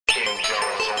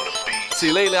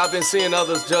See, lately I've been seeing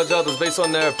others judge others based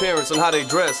on their appearance and how they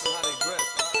dress.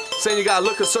 Saying you gotta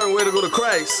look a certain way to go to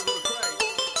Christ.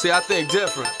 See, I think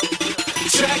different.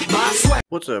 Check my sweat.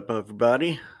 What's up,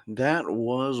 everybody? That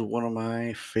was one of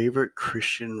my favorite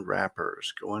Christian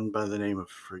rappers, going by the name of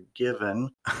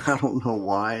Forgiven. I don't know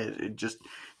why. It just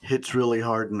hits really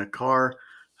hard in the car.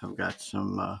 I've got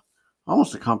some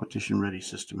almost a competition-ready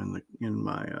system in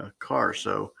my car,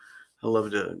 so I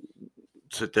love to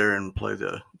sit there and play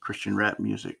the Christian rap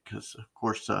music because, of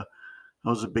course, I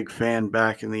was a big fan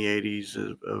back in the 80s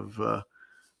of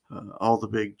all the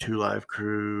big Two Live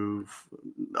Crew,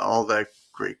 all that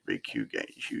great big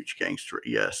huge gangster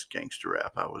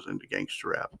rap. I was into gangster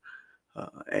rap,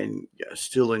 and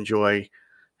still enjoy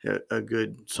a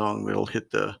good song that'll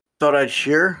hit the. Thought I'd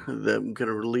share that I'm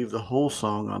going to leave the whole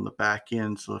song on the back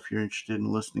end. So if you're interested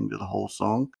in listening to the whole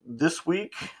song, this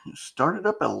week started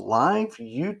up a live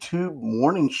YouTube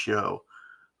morning show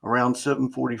around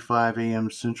 7:45 a.m.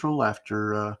 Central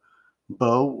after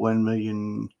Bo 1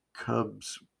 Million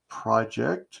Cubs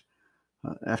Project.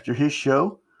 After his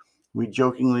show, we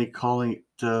jokingly call it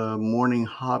Morning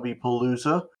Hobby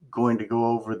Palooza. Going to go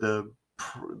over the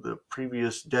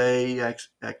previous day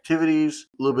activities,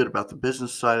 a little bit about the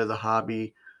business side of the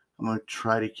hobby. I'm going to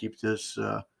try to keep this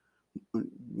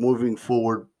moving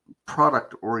forward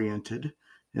product oriented,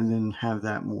 and then have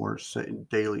that more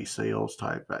daily sales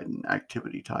type and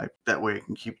activity type. That way I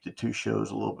can keep the two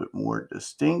shows a little bit more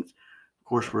distinct. Of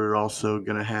course, we're also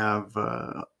going to have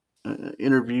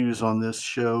interviews on this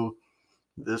show.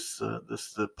 This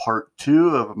is the part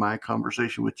 2 of my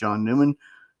conversation with John Newman.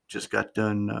 Just got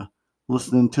done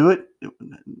listening to it.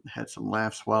 Had some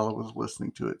laughs while I was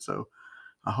listening to it. So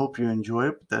I hope you enjoy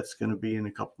it. But that's going to be in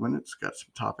a couple minutes. Got some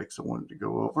topics I wanted to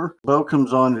go over. Bo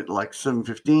comes on at like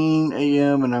 7:15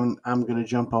 a.m. and I'm going to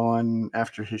jump on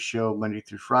after his show Monday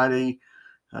through Friday,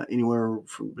 anywhere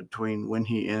from between when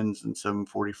he ends and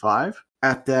 7:45.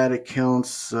 At that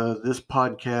accounts this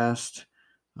podcast,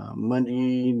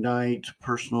 Monday night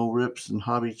personal rips and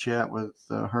hobby chat with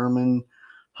Herman,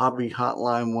 hobby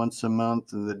hotline once a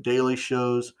month, and the daily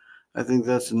shows. I think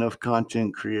that's enough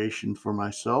content creation for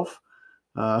myself.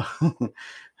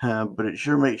 But it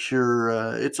sure makes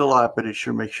sure it's a lot, but it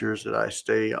sure makes sure that I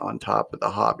stay on top of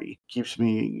the hobby. Keeps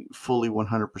me fully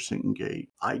 100% engaged.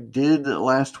 I did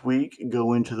last week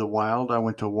go into the wild. I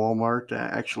went to Walmart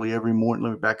actually every morning.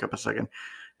 Let me back up a second.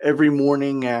 Every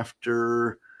morning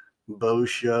after Bo's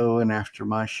show and after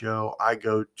my show, I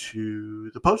go to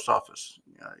the post office.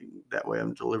 That way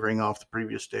I'm delivering off the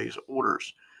previous day's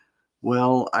orders.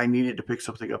 Well, I needed to pick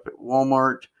something up at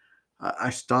Walmart. I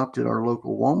stopped at our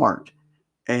local Walmart.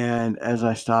 And as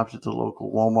I stopped at the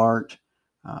local Walmart,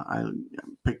 I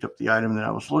picked up the item that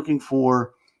I was looking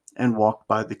for and walked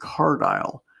by the card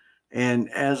aisle.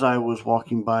 And as I was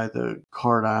walking by the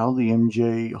card aisle, the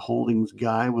MJ Holdings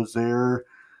guy was there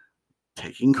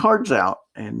taking cards out,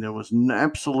 and there was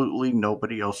absolutely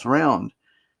nobody else around.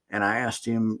 And I asked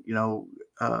him,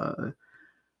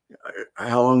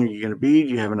 how long are you going to be? Do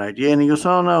you have an idea? And he goes,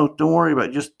 oh, no, don't worry about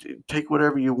it. Just take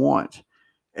whatever you want.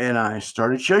 And I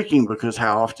started shaking because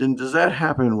how often does that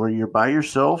happen where you're by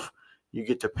yourself, you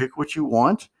get to pick what you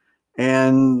want,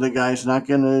 and the guy's not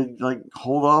going to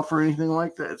hold off or anything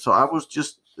like that. So I was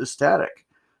just ecstatic.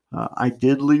 I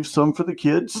did leave some for the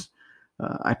kids.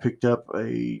 I picked up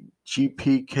a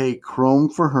GPK Chrome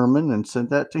for Herman and sent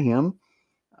that to him.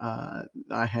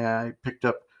 I picked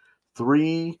up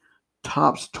 3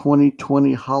 Topps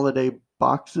 2020 holiday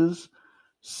boxes,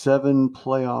 7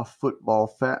 playoff football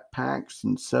fat packs,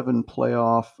 and 5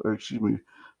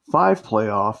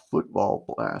 playoff football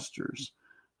blasters.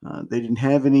 They didn't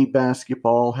have any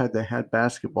basketball. Had they had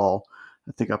basketball,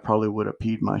 I think I probably would have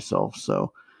peed myself.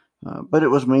 So, but it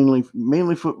was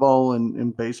mainly football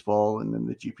and baseball, and then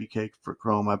the GPK for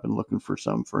Chrome. I've been looking for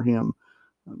some for him,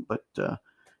 but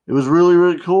it was really,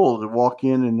 really cool to walk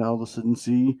in and all of a sudden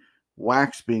see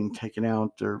wax being taken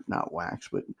out, or not wax,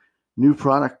 but new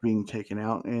product being taken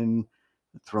out and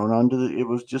thrown onto it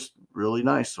was just really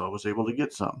nice. So I was able to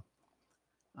get some.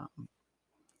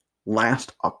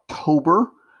 Last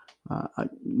October, I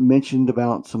mentioned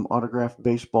about some autographed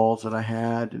baseballs that I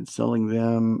had and selling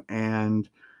them and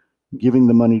giving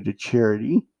the money to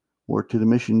charity or to the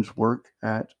missions work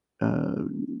at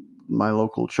my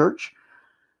local church.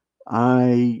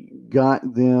 I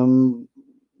got them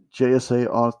JSA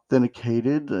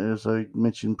authenticated, as I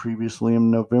mentioned previously,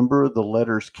 in November. The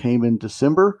letters came in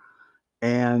December,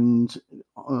 and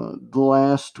the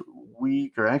last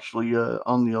week, or actually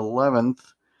on the 11th,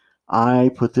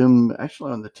 I put them,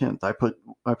 actually on the 10th, I put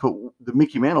the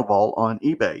Mickey Mantle ball on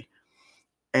eBay,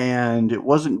 and it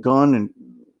wasn't gone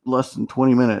less than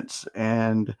 20 minutes.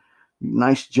 And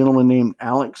nice gentleman named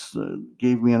Alex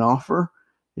gave me an offer.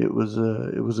 It was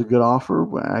a good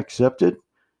offer. I accepted,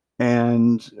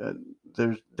 and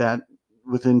there's that.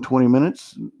 Within 20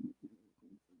 minutes,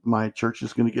 my church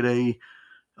is going to get a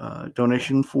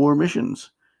donation for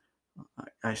missions.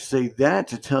 I say that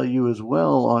to tell you as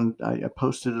well. I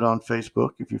posted it on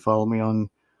Facebook. If you follow me on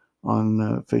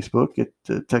Facebook at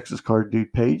the Texas Card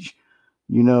Dude page,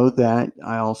 you know that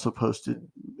I also posted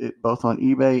it both on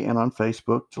eBay and on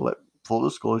Facebook to let full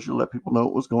disclosure, let people know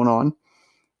what was going on.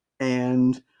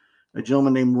 And a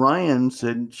gentleman named Ryan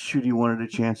said, shoot, he wanted a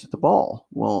chance at the ball.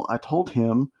 Well, I told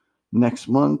him next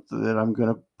month that I'm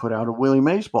going to put out a Willie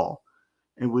Mays ball,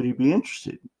 and would he be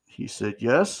interested? He said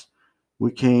yes.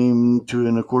 We came to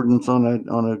an accordance on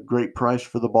a great price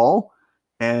for the ball,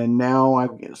 and now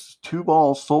I've got 2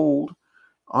 balls sold,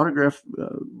 autographed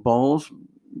balls,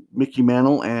 Mickey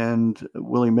Mantle and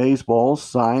Willie Mays balls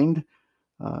signed.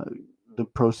 The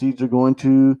proceeds are going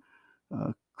to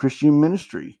Christian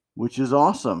ministry, which is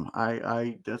awesome.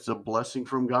 I that's a blessing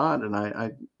from God, and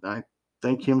I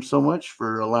thank Him so much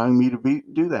for allowing me to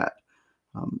do that.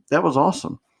 That was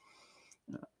awesome.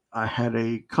 I had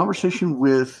a conversation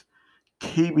with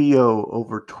KBO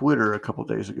over Twitter a couple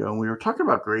days ago, and we were talking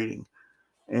about grading.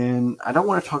 And I don't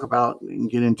want to talk about and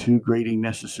get into grading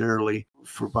necessarily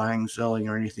for buying, selling,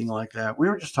 or anything like that. We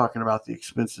were just talking about the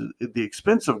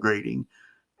expense of grading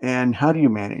and how do you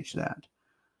manage that.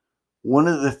 One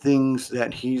of the things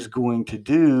that he's going to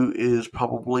do is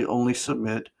probably only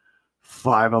submit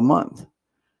 5 a month.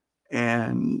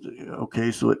 And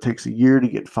okay, so it takes a year to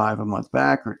get 5 a month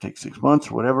back, or it takes 6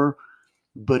 months or whatever.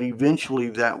 But eventually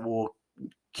that will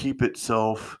keep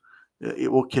itself, it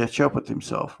will catch up with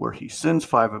himself, where he sends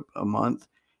 5 a month,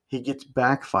 he gets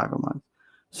back 5 a month.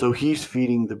 So he's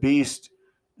feeding the beast,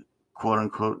 quote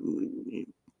unquote,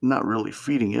 not really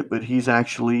feeding it, but he's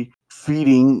actually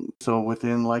feeding. So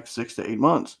within like 6 to 8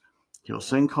 months, he'll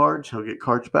send cards, he'll get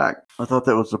cards back. I thought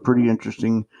that was a pretty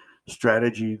interesting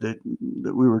strategy that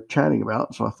we were chatting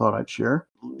about, so I thought I'd share.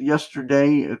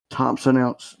 Yesterday, Topps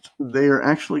announced they are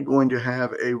actually going to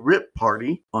have a RIP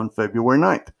party on February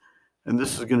 9th. And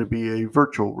this is going to be a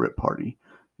virtual RIP party.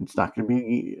 It's not going to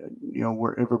be,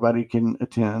 where everybody can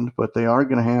attend, but they are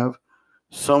going to have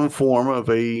some form of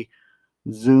a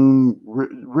Zoom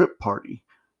RIP party.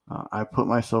 I put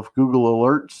myself Google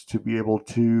Alerts to be able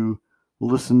to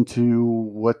listen to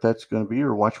what that's going to be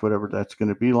or watch whatever that's going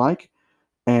to be like.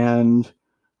 And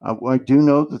I do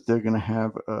know that they're going to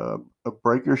have a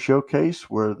breaker showcase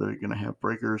where they're going to have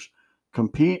breakers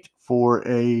compete for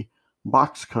a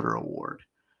box cutter award.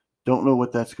 Don't know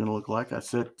what that's going to look like. I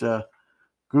set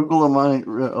Google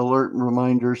alert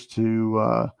reminders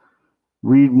to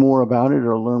read more about it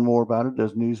or learn more about it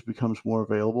as news becomes more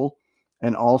available,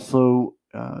 and also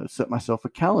set myself a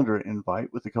calendar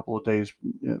invite with a couple of days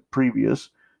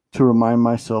previous to remind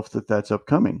myself that that's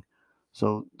upcoming.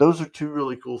 So those are 2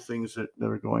 really cool things that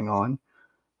are going on.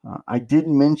 I did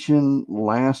mention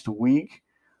last week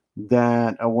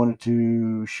that I wanted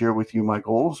to share with you my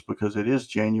goals because it is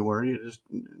January. It is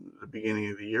the beginning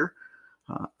of the year.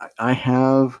 I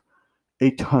have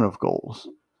a ton of goals,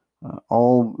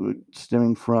 all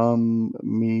stemming from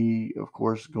me, of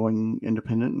course, going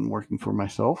independent and working for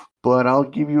myself. But I'll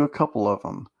give you a couple of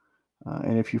them.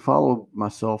 And if you follow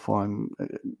myself on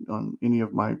any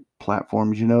of my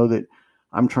platforms, you know that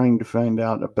I'm trying to find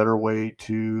out a better way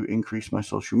to increase my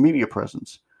social media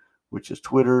presence, which is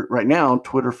Twitter right now,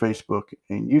 Twitter, Facebook,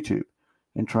 and YouTube,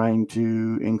 and trying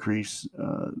to increase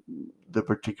the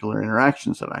particular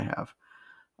interactions that I have.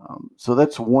 So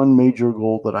that's one major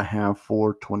goal that I have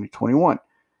for 2021.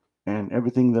 And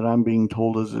everything that I'm being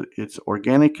told is it's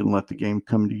organic and let the game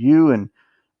come to you. And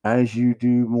as you do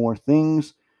more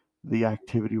things, the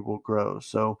activity will grow.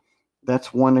 So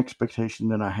that's one expectation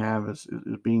that I have is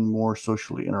being more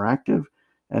socially interactive,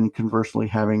 and conversely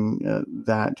having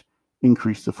that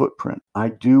increase the footprint. I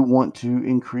do want to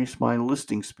increase my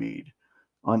listing speed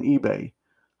on eBay.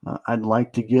 I'd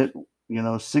like to get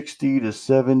 60 to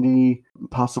 70,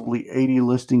 possibly 80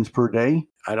 listings per day.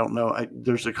 I don't know.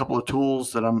 There's a couple of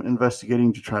tools that I'm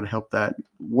investigating to try to help that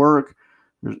work.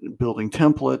 There's building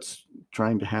templates,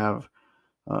 trying to have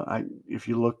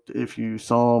if you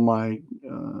saw my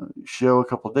show a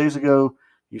couple of days ago,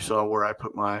 you saw where I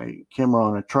put my camera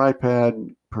on a tripod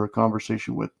per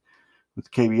conversation with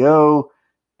KBO,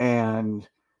 and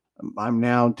I'm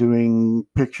now doing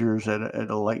pictures at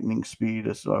a lightning speed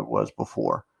as I was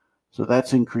before. So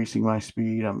that's increasing my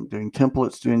speed. I'm doing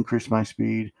templates to increase my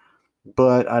speed,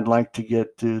 but I'd like to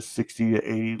get to 60 to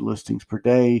 80 listings per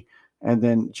day, and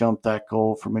then jump that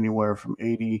goal from anywhere from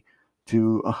 80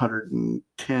 to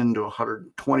 110 to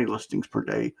 120 listings per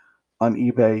day on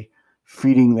eBay,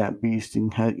 feeding that beast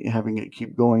and having it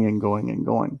keep going and going and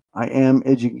going. I am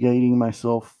educating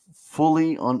myself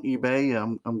fully on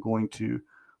eBay. I'm going to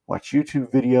watch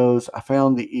YouTube videos. I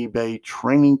found the eBay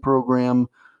training program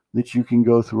that you can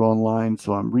go through online,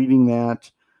 so I'm reading that,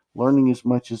 learning as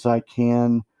much as I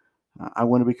can. I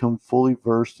want to become fully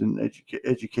versed and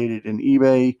educated in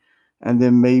eBay, and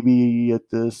then maybe at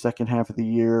the second half of the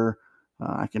year,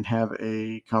 I can have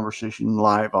a conversation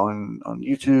live on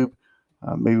YouTube,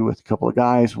 maybe with a couple of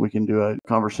guys. We can do a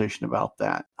conversation about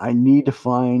that. I need to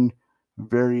find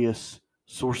various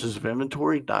sources of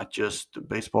inventory, not just the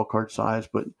baseball card size,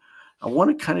 but I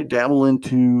want to kind of dabble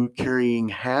into carrying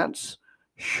hats,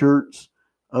 shirts,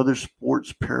 other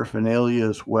sports paraphernalia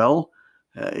as well,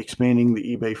 expanding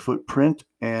the eBay footprint,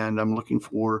 and I'm looking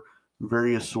for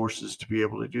various sources to be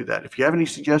able to do that. If you have any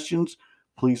suggestions,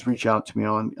 please reach out to me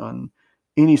on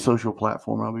any social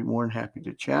platform. I'll be more than happy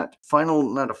to chat.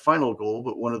 Not a final goal,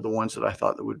 but one of the ones that I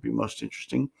thought that would be most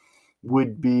interesting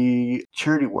would be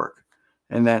charity work,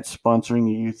 and that's sponsoring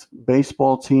a youth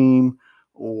baseball team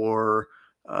or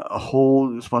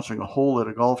sponsoring a hole at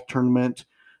a golf tournament.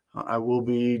 I will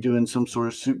be doing some sort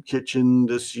of soup kitchen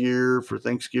this year for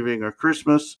Thanksgiving or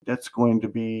Christmas. That's going to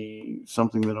be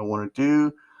something that I want to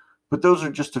do. But those are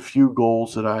just a few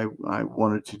goals that I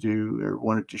wanted to do or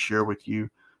wanted to share with you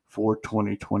for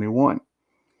 2021.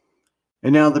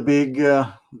 And now the big,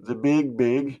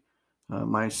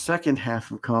 my second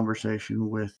half of conversation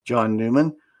with John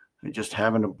Newman. Just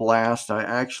having a blast. I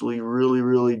actually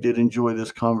really did enjoy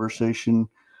this conversation.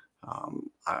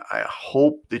 I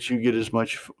hope that you get as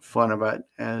much fun about it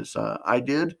as I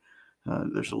did.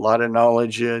 There's a lot of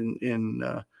knowledge in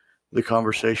the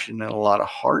conversation and a lot of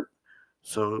heart.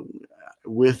 So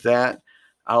with that,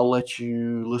 I'll let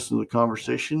you listen to the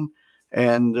conversation,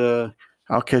 and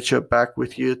I'll catch up back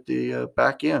with you at the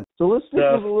back end. So let's stick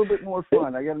with a little bit more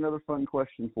fun. I got another fun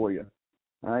question for you.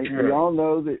 All right, Sure. We all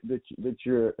know that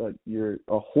you're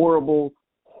a horrible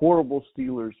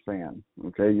Steelers fan.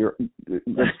 Okay,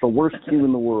 that's the worst team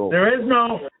in the world. There is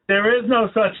no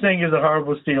such thing as a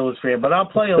horrible Steelers fan, but I'll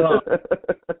play along.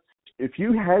 If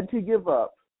you had to give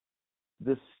up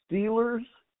the Steelers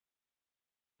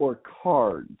or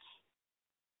Cards,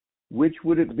 which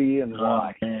would it be and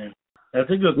why? Man. That's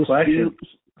a good The question.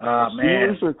 Man,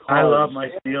 Steelers or Cards? I love my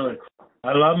Steelers.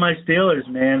 I love my Steelers,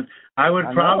 man. I would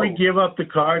probably give up the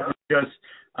Cards.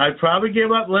 I'd probably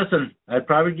give up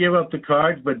the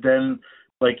Cards, but then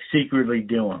secretly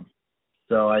do them.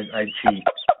 So I'd cheat.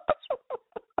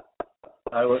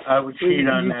 I would cheat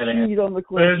on that end.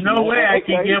 There's no way I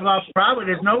could give up.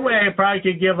 There's no way I probably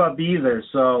could give up either.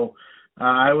 So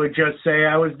I would just say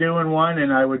I was doing one,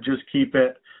 and I would just keep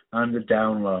it on the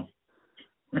down low.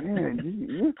 Man,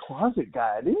 you're a closet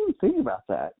guy. I didn't even think about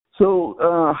that. So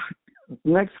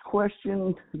next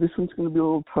question. This one's going to be a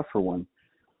little tougher one.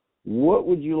 What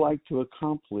would you like to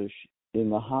accomplish in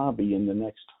the hobby in the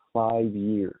next 5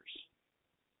 years?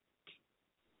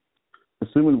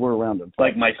 Assuming we're around it.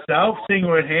 Like myself,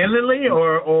 single-handedly,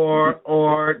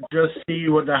 or just see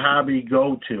what the hobby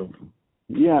go to?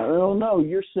 Yeah, no,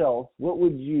 yourself. What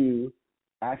would you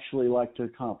actually like to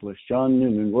accomplish? John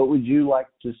Newman, what would you like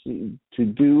to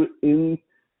do in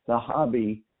the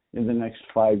hobby in the next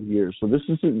 5 years? So this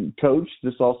isn't coach.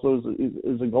 This also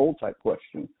is a goal type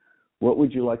question. What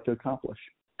would you like to accomplish?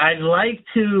 I'd like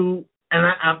to,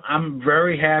 and I'm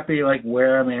very happy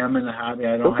where I am in the hobby.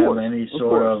 I don't have any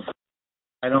sort of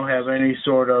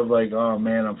oh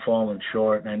man, I'm falling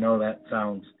short. And I know that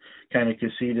sounds kind of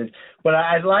conceited, but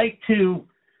I'd like to,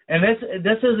 and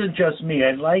this isn't just me.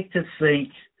 I'd like to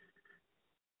think,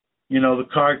 the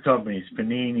card companies,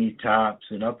 Panini, Topps,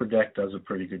 and Upper Deck does a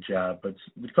pretty good job, but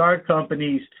the card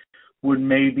companies would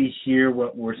maybe hear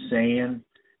what we're saying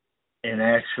and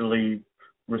actually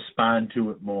respond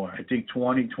to it more. I think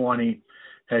 2020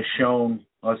 has shown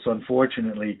us,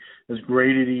 unfortunately, as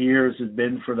great a year as it's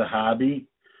been for the hobby,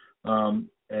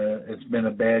 it's been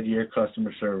a bad year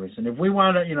customer service. And if we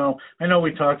want to, I know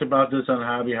we talked about this on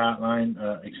Hobby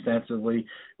Hotline extensively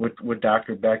with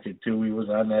Dr. Beckett too. He was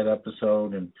on that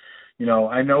episode, and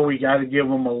I know we got to give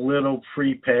them a little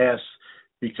free pass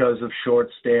because of short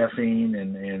staffing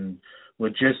and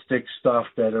logistic stuff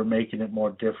that are making it more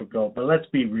difficult. But let's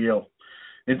be real.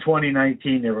 In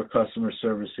 2019, there were customer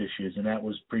service issues, and that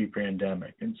was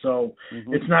pre-pandemic. And so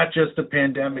It's not just the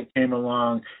pandemic came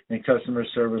along and customer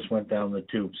service went down the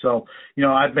tube. So,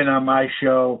 I've been on my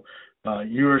show,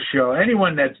 your show.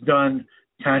 Anyone that's done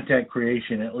content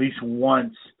creation at least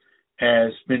once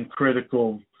has been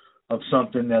critical of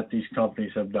something that these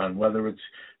companies have done, whether it's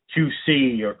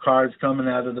QC, or cards coming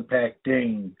out of the pack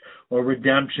dinged, or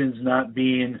redemptions not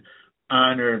being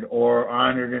honored or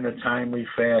honored in a timely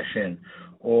fashion,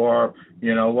 or,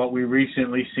 you know, what we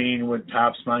recently seen with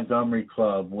Topps Montgomery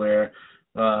Club, where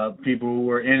people who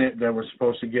were in it that were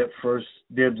supposed to get first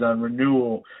dibs on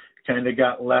renewal kind of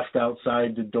got left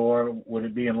outside the door with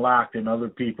it being locked, and other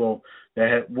people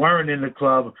that weren't in the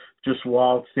club just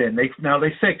waltzed in. Now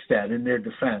they fixed that in their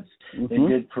defense. They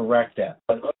did correct that,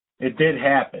 but it did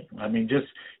happen. I mean, just,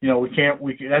 you know,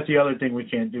 that's the other thing we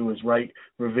can't do, is write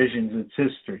revisions in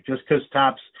history. Just because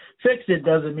Topps fixed it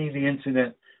doesn't mean the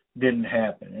incident didn't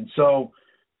happen. And so,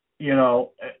 you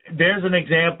know, there's an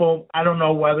example. I don't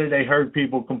know whether they heard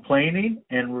people complaining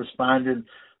and responded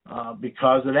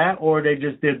because of that, or they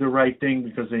just did the right thing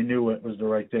because they knew it was the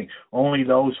right thing. Only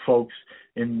those folks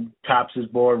in Topps'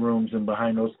 boardrooms and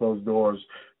behind those closed doors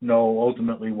know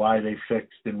ultimately why they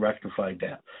fixed and rectified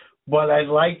that. But I'd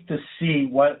like to see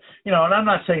what, you know, and I'm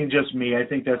not saying just me. I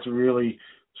think that's really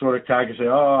sort of cocky to say,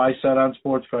 oh, I said on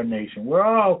Sports Card Nation. We're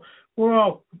all,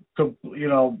 you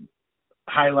know,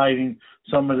 highlighting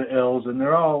some of the ills, and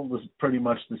they're all pretty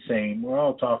much the same. We're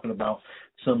all talking about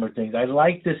similar things. I'd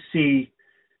like to see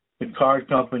the card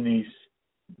companies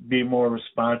be more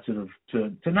responsive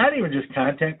to not even just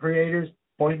content creators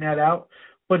pointing that out,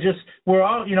 but just, we're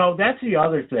all, you know, that's the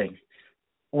other thing.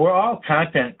 We're all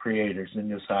content creators in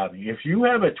this hobby. If you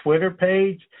have a Twitter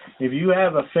page, if you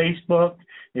have a Facebook,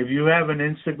 if you have an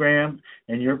Instagram,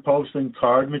 and you're posting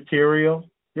card material,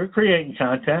 you're creating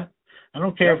content. I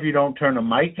don't care if you don't turn a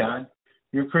mic on,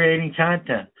 you're creating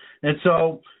content. And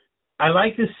so I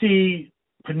like to see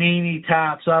Panini,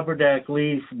 Topps, Upper Deck,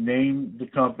 Leaf, name the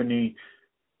company,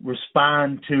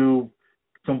 respond to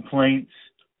complaints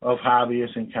of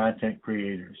hobbyists and content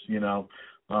creators, you know,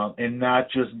 and not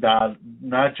just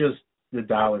the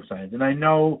dollar signs. And I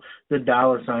know the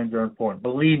dollar signs are important.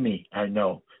 Believe me, I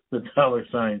know the dollar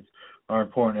signs are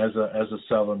important as a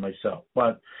seller myself.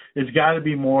 But it's got to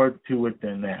be more to it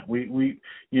than that. We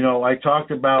you know, I talked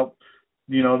about,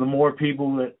 you know, the more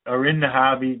people that are in the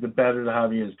hobby, the better the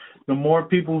hobby is. The more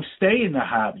people who stay in the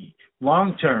hobby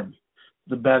long term,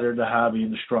 the better the hobby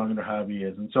and the stronger the hobby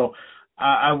is. And so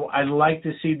I'd like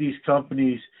to see these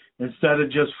companies, instead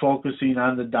of just focusing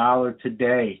on the dollar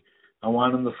today, I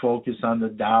want them to focus on the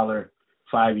dollar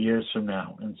 5 years from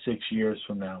now and 6 years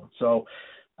from now. So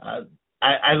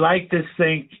I like to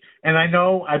think, and I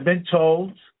know I've been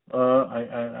told,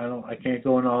 I can't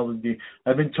go into all the details.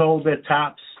 I've been told that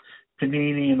Topps,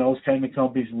 Panini, and those kind of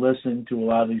companies listen to a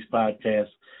lot of these podcasts,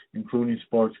 including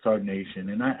Sports Card Nation.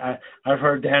 And I've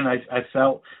heard that, and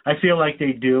I feel like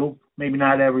they do. Maybe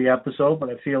not every episode, but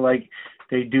I feel like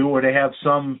they do, or they have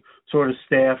some sort of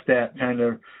staff that kind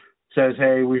of says,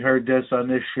 hey, we heard this on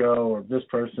this show, or this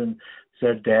person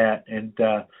said that. And,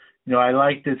 you know, I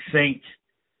like to think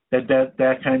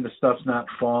that kind of stuff's not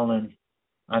falling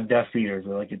on deaf ears,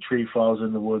 or like a tree falls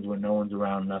in the woods when no one's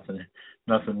around,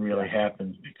 nothing really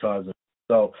happens because of it.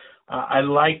 So I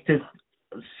like to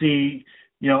see,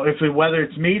 you know, whether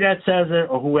it's me that says it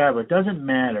or whoever, it doesn't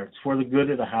matter. It's for the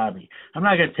good of the hobby. I'm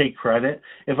not going to take credit.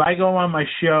 If I go on my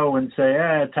show and say,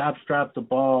 Topps dropped the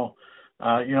ball,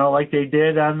 you know, like they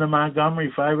did on the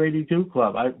Montgomery 582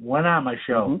 Club, I went on my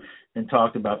show and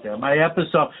talked about that. My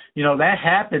episode, you know, that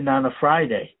happened on a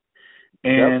Friday.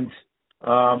 And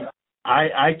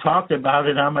I talked about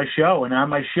it on my show. And on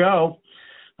my show,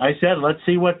 I said, let's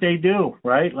see what they do,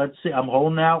 right? Let's see. I'm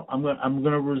holding out. I'm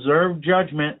going to reserve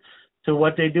judgment to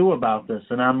what they do about this.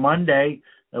 And on Monday,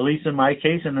 at least in my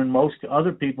case and in most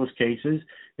other people's cases,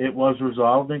 it was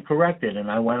resolved and corrected. And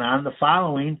I went on the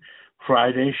following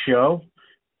Friday show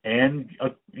and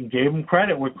gave them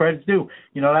credit where credit's due.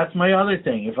 You know, that's my other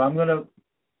thing. If I'm going to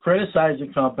criticize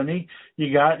a company,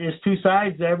 there's two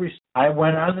sides to every. I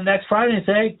went on the next Friday and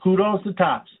said, hey, kudos to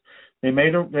Topps. They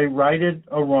righted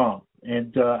a wrong.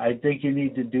 And I think you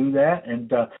need to do that.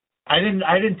 And I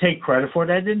didn't take credit for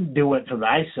it. I didn't do it because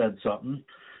I said something.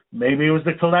 Maybe it was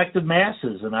the collective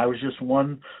masses, and I was just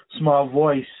one small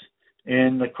voice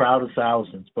in the crowd of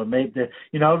thousands. But maybe,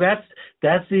 you know,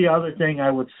 that's the other thing I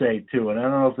would say too. And I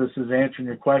don't know if this is answering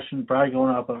your question. Probably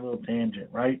going off a little tangent,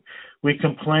 right? We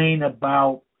complain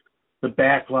about the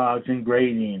backlogs in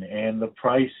grading and the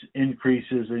price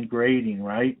increases in grading,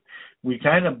 right? We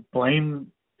kind of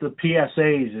blame the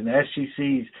PSAs and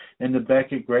SGCs and the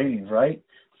Beckett gradings, right?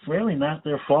 It's really not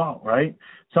their fault, right?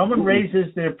 Someone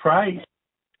raises their price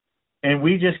and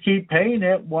we just keep paying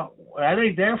it. Well, that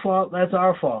ain't their fault. That's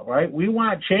our fault, right? We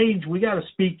want change. We got to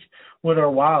speak with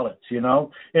our wallets, you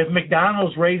know? If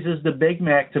McDonald's raises the Big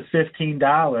Mac to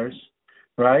 $15,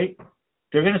 right,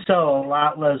 they're going to sell a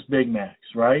lot less Big Macs,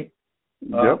 right?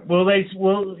 Yep.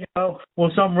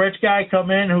 Will some rich guy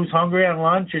come in who's hungry on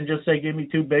lunch and just say, "Give me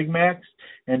 2 Big Macs,"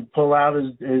 and pull out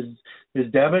his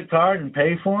debit card and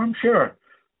pay for them? Sure,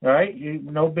 right?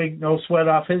 No sweat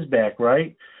off his back,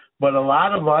 right? But a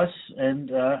lot of us,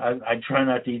 and I try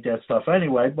not to eat that stuff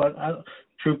anyway. But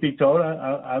truth be told,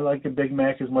 I like a Big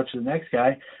Mac as much as the next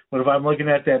guy. But if I'm looking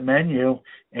at that menu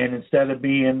and instead of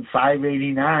being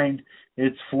 $5.89,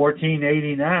 it's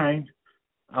 $14.89.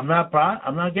 I'm not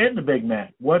getting the Big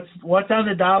Mac. What's on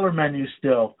the dollar menu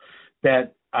still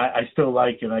that I still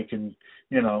like and I can,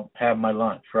 have my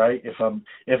lunch, right? If I'm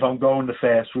going the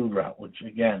fast food route, which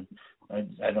again,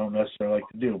 I don't necessarily like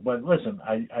to do. But listen,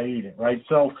 I eat it, right?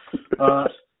 So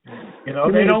they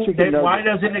don't why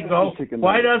doesn't it go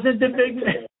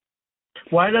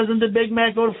why doesn't the Big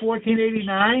Mac go to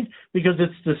 $14.89? Because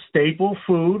it's the staple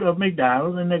food of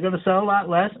McDonald's and they're gonna sell a lot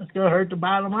less. It's gonna hurt the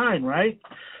bottom line, right?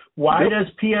 Why does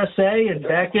PSA and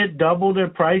Beckett double their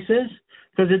prices?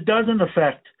 Because it doesn't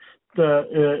affect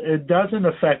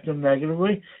them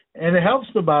negatively, and it helps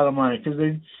the bottom line because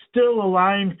they still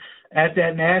align at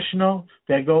that national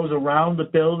that goes around the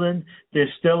building.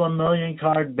 There's still a 1 million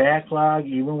card backlog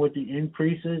even with the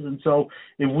increases, and so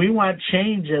if we want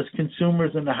change as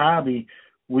consumers in the hobby,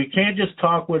 we can't just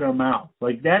talk with our mouth.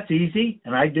 Like that's easy,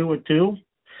 and I do it too,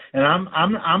 and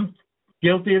I'm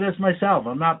guilty of this myself.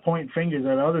 I'm not pointing fingers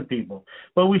at other people.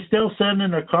 But we still send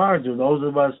in our cards, or those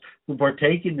of us who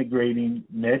partake in the grading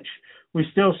niche, we're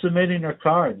still submitting our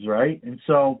cards, right? And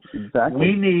so if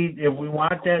we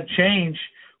want that change,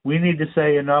 we need to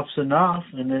say enough's enough,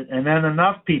 and then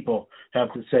enough people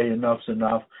have to say enough's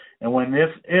enough. And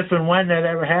if and when that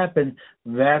ever happens,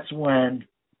 that's when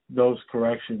those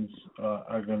corrections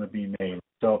are going to be made.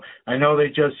 So I know they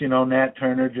just, Nat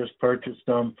Turner just purchased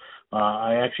them.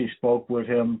 I actually spoke with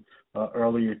him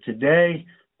earlier today.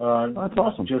 That's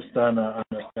awesome. Just on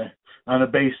a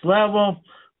base level.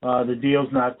 The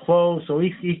deal's not closed, so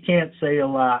he can't say a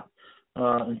lot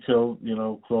until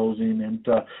closing. And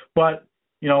but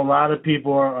a lot of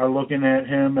people are looking at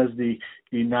him as the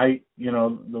knight,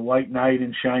 the white knight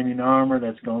in shining armor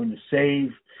that's going to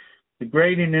save the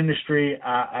grading industry.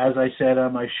 As I said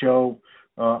on my show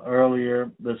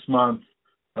earlier this month,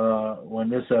 when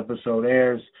this episode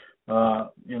airs,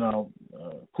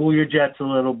 cool your jets a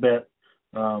little bit.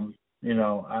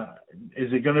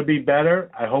 Is it going to be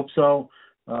better? I hope so.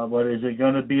 But is it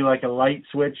going to be like a light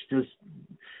switch? Just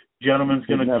gentleman's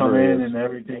going to come in and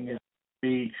everything is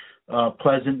going to be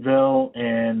Pleasantville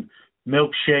and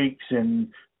milkshakes and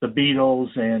the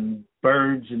Beatles and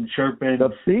birds and chirping. The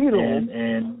Beatles?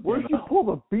 And where'd you pull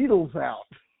the Beatles out?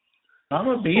 I'm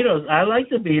a Beatles. I like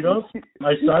the Beatles.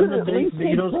 My son's a big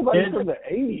Beatles kid. From the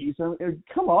 80s. I mean,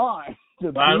 come on.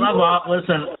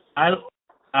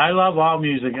 I love all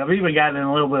music. I've even gotten in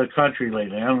a little bit of country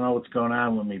lately. I don't know what's going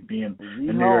on with me being a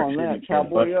New York City kid.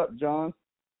 Cowboy up, John.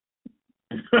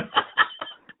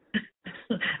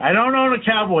 I don't own a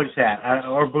Cowboys hat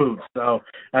or boots, so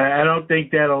I don't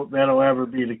think that'll ever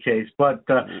be the case. But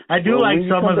I do like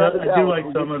some of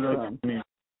the music.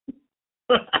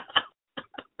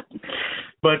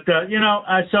 But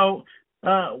so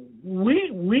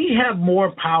we have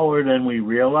more power than we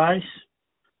realize.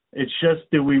 It's just,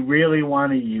 do we really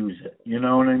want to use it? You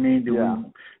know what I mean?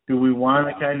 Do we want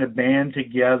to kind of band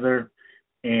together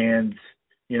and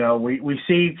we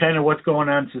see kind of what's going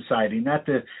on in society. Not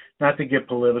to get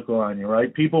political on you,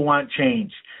 right? People want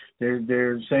change.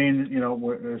 They're saying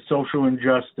social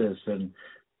injustice and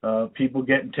people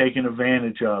getting taken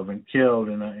advantage of and killed,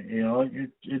 and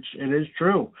it is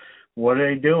true. What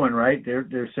are they doing, right?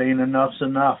 They're saying enough's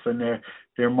enough, and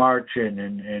they're marching,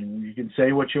 and you can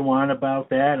say what you want about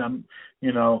that.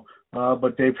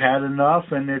 But they've had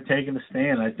enough, and they're taking a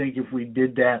stand. I think if we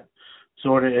did that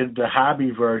sort of the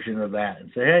hobby version of that,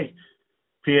 and say, hey,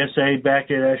 PSA back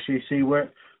at SGC,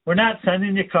 we're not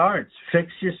sending you cards. Fix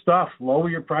your stuff, lower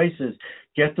your prices,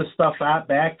 get the stuff out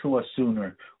back to us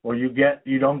sooner, or you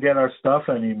don't get our stuff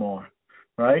anymore,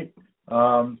 right?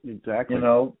 Exactly.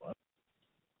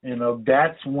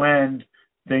 That's when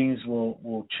things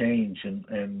will change,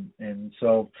 and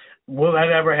so will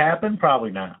that ever happen?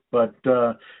 Probably not. But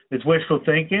it's wishful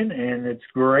thinking, and it's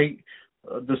great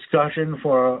discussion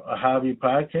for a hobby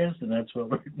podcast, and that's what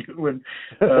we're doing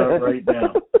right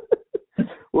now.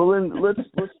 Well, then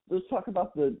let's talk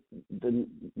about the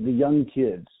young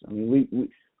kids. I mean,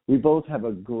 we both have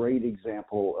a great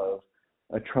example of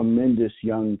a tremendous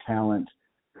young talent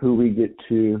who we get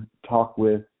to talk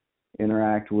with,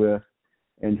 interact with,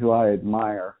 and who I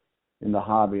admire in the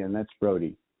hobby, and that's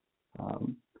Brody.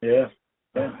 Yeah.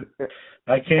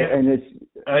 I can't. And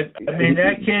I mean,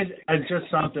 that kid is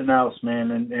just something else,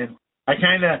 man. And I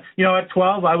kind of, at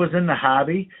 12, I was in the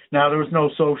hobby. Now, there was no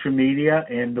social media,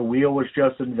 and the wheel was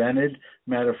just invented,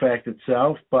 matter of fact,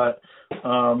 itself. But,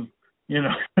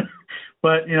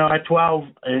 at 12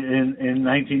 in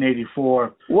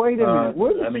 1984. Wait a minute.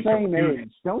 We're the same age.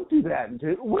 Don't do that.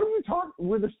 What are we talking?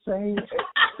 We're the same.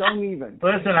 Don't even.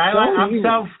 Listen,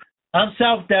 I'm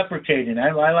self-deprecating.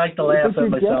 I like to laugh at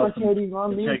myself. You're deprecating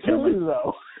on me too,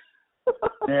 though.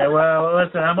 Yeah, well,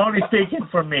 listen, I'm only speaking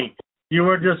for me. You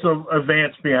were just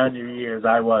advanced beyond your years.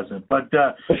 I wasn't. But,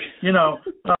 at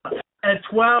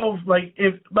 12,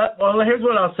 here's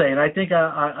what I'll say, and I think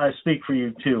I speak for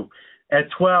you too. At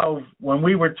 12, when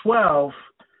we were 12,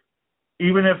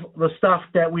 even if the stuff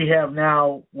that we have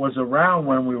now was around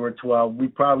when we were 12, we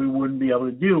probably wouldn't be able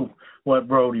to do what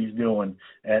Brody's doing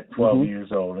at 12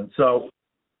 years old. And so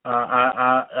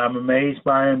I'm amazed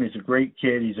by him. He's a great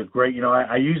kid. He's a great,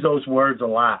 I use those words a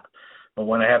lot. But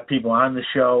when I have people on the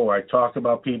show or I talk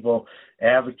about people,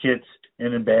 advocates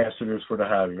and ambassadors for the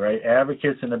hobby, right?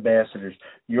 Advocates and ambassadors.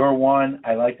 You're one.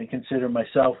 I like to consider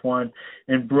myself one.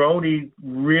 And Brody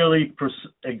really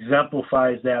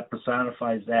exemplifies that,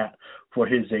 personifies that for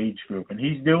his age group. And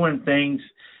he's doing things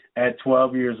at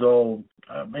 12 years old.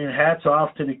 I mean, hats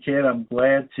off to the kid. I'm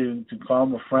glad to call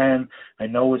him a friend. I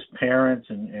know his parents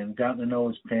and gotten to know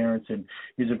his parents, and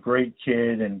he's a great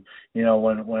kid. And,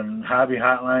 when Hobby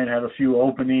Hotline had a few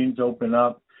openings open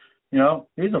up,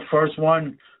 he's the first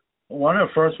one of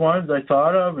the first ones I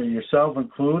thought of, and yourself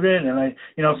included. And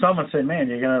someone said, "Man,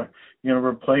 you're gonna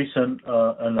replace an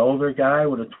older guy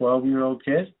with a 12-year-old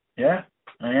kid?" Yeah,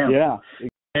 I am. Yeah,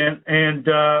 and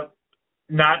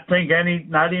not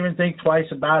even think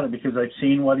twice about it, because I've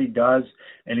seen what he does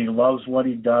and he loves what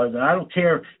he does. And I don't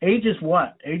care. Age is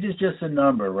what? Age is just a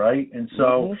number, right? And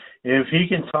so if he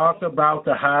can talk about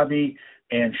the hobby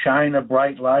and shine a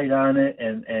bright light on it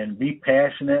and be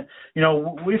passionate,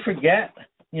 we forget,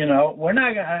 we're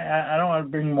not gonna, I don't want to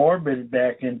bring morbid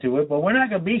back into it, but we're not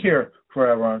going to be here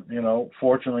forever,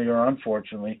 fortunately or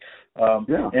unfortunately.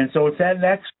 And so it's that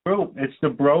next group. It's the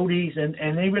Brodies and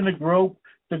even the group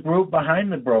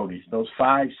behind the Brodies, those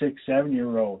 5, 6,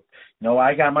 7-year-olds.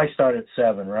 I got my start at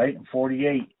 7, right? I'm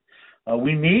 48.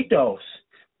 We need those.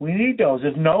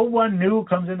 If no one new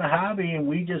comes in the hobby and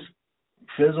we just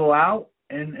fizzle out,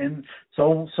 and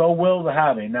so will the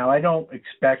hobby. Now, I don't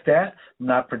expect that. I'm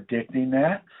not predicting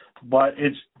that. But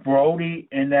it's Brody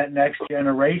and that next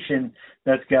generation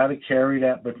that's got to carry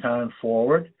that baton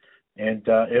forward. And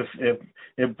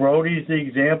if Brody's the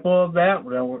example of that,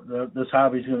 then this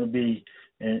hobby's going to be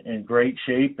in great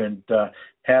shape, and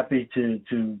happy to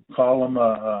call him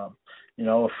a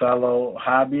fellow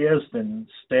hobbyist and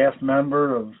staff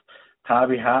member of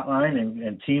Hobby Hotline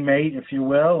and teammate, if you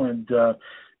will, and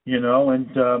he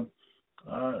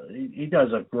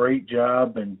does a great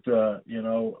job, and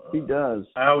he does.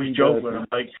 I always joke with him,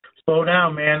 like, slow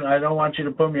down, man. I don't want you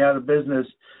to put me out of business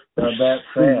that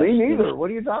fast. Me neither.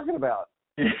 What are you talking about?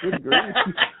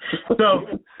 So,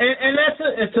 and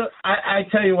I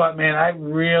tell you what, man,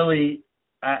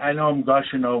 I know I'm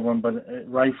gushing over him, but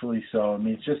rightfully so. I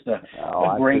mean, it's just a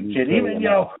great kid. Even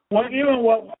what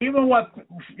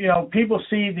people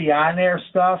see the on-air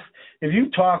stuff. If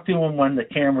you talk to him when the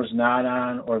camera's not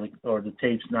on or the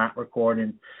tape's not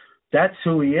recording, that's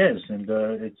who he is, and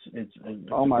it's a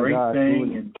great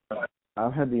thing. And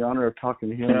I've had the honor of talking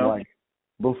to him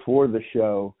before the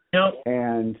show,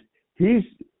 and he's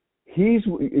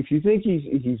if you think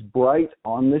he's bright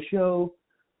on the show,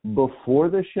 before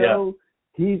the show.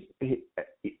 You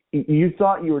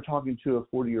thought you were talking to a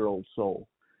 40-year-old soul,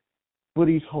 but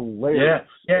he's hilarious.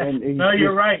 Yeah. And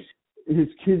you're right. His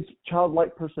kid's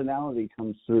childlike personality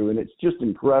comes through, and it's just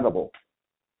incredible.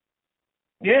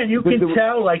 Yeah, and you can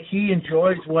tell he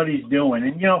enjoys what he's doing.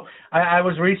 And I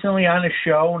was recently on a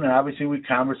show, and obviously we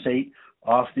conversate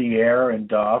off the air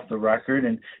and off the record.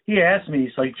 And he asked me,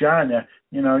 he's like, "John,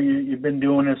 you've been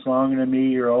doing this longer than me.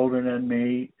 You're older than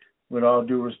me. With all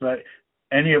due respect,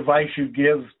 any advice you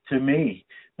give to me?"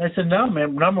 And I said, "No,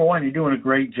 man. Number one, you're doing a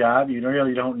great job. You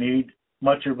really don't need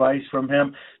much advice from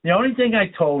him." The only thing I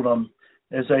told him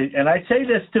is, and I say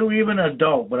this to even an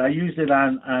adult, but I used it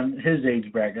on his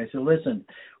age bracket. I said, "Listen,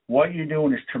 what you're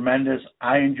doing is tremendous.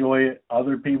 I enjoy it.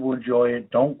 Other people enjoy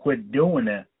it. Don't quit doing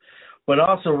it. But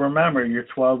also remember, you're a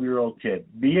 12-year-old kid.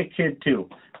 Be a kid too.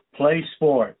 Play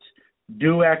sports.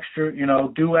 Do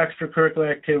extracurricular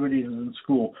activities in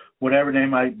school, whatever they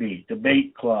might be,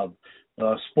 debate club,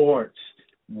 sports,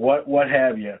 what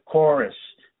have you, chorus,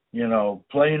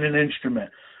 playing an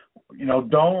instrument.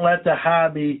 Don't let the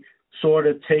hobby sort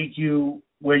of take you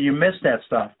where you miss that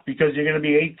stuff because you're going to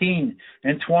be 18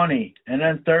 and 20 and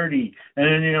then 30, and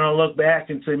then you're going to look back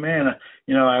and say, man,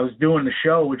 I was doing the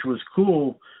show, which was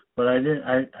cool, but I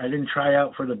didn't try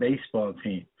out for the baseball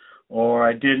team, or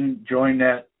I didn't join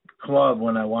that club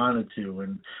when I wanted to,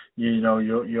 and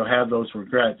you'll have those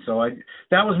regrets. So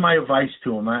that was my advice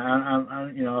to him.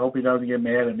 I hope he doesn't get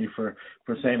mad at me for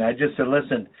saying that. I just said,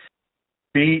 listen,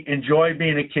 enjoy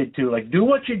being a kid too. Like, do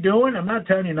what you're doing. I'm not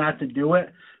telling you not to do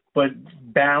it, but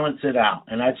balance it out.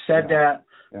 And I've said that.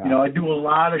 Yeah. I do a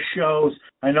lot of shows.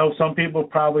 I know some people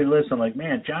probably listen like,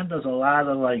 man, John does a lot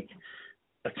of like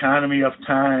economy of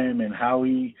time and how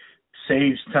he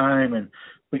saves time, and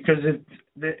because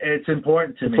it's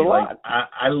important to me. Like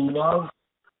I love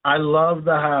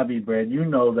the hobby, Brad. You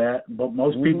know that, but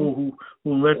most people who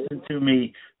listen to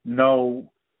me know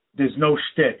there's no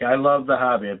shtick. I love the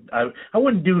hobby. I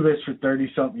wouldn't do this for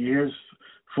 30-something years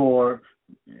for,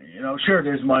 sure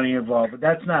there's money involved, but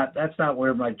that's not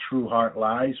where my true heart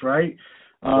lies, right?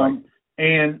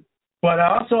 But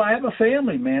also I have a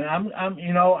family, man. I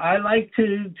like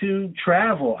to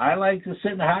travel. I like to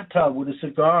sit in a hot tub with a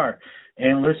cigar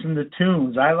and listen to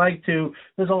tunes. I like to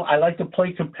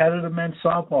play competitive men's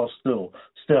softball still.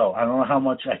 I don't know how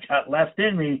much I got left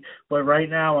in me, but right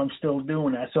now I'm still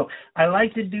doing that. So I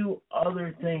like to do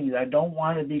other things. I don't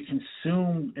want to be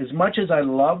consumed. As much as I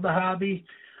love the hobby,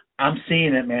 I'm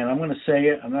seeing it, man. I'm going to say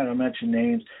it. I'm not going to mention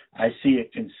names. I see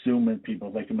it consuming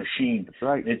people like a machine. That's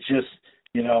right. It's just,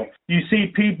 you see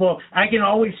people, I can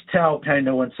always tell kind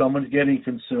of when someone's getting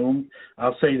consumed.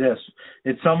 I'll say this.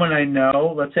 It's someone I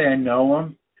know. Let's say I know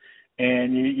them.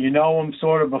 And you know them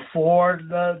sort of before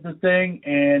the thing,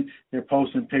 and they're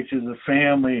posting pictures of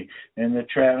family and the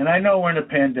trap. And I know we're in a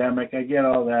pandemic, I get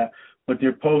all that, but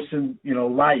they're posting,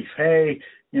 life. Hey,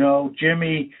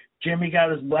 Jimmy got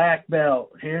his black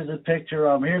belt. Here's a picture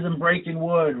of him. Here's him breaking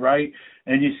wood, right?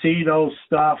 And you see those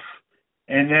stuff,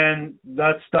 and then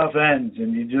that stuff ends,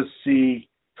 and you just see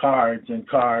cards, and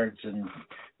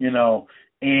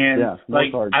and yeah,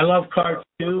 like cards. I love cards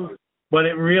too. But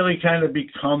it really kind of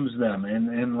becomes them,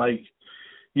 and like,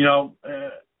 I'm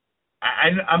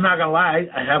not gonna lie.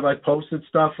 I posted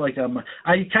stuff like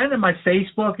my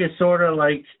Facebook is sort of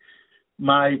like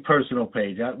my personal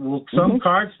page. Will some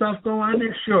card stuff go on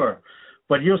there? Sure,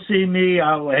 but you'll see me.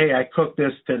 Hey, I cooked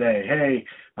this today. Hey,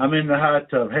 I'm in the hot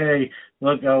tub. Hey,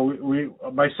 look,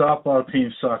 my softball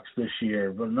team sucks this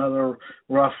year, but another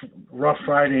rough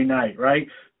Friday night, right?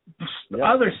 Yep.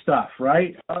 Other stuff,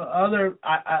 right?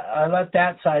 I let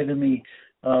that side of me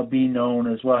be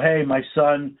known as well. Hey, my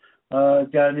son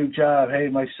got a new job. Hey,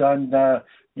 my son,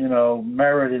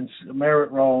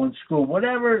 merit role in school.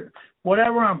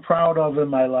 Whatever I'm proud of in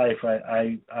my life,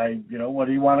 I what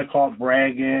do you want to call it,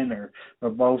 bragging or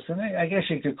boasting? I guess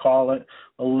you could call it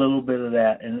a little bit of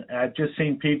that. And I've just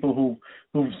seen people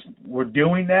who were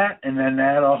doing that, and then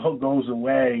that all goes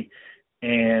away,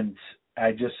 and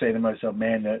I just say to myself,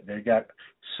 man, they got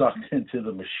sucked into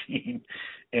the machine.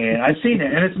 And I've seen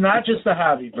it. And it's not just a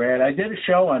hobby, Brad. I did a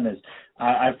show on this.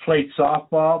 I've played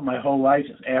softball my whole life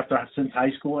since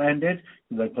high school ended,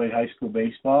 because I played high school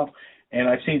baseball. And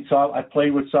I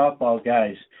played with softball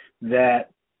guys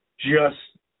that just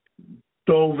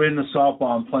dove into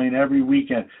softball and playing every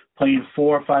weekend, playing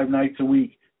 4 or 5 nights a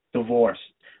week, divorced.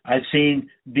 I've seen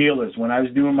dealers when I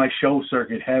was doing my show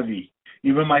circuit heavy.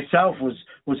 Even myself was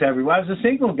heavy. Well, I was a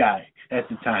single guy at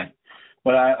the time.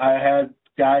 But I had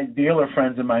dealer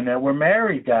friends of mine that were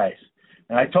married guys.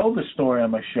 And I told the story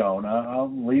on my show, and I'll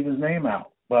leave his name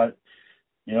out. But,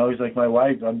 he's like, my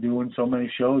wife, I'm doing so many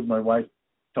shows. My wife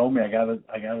told me I gotta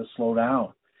slow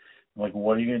down. I'm like,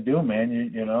 what are you going to do, man?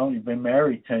 You've been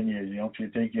married 10 years. Don't you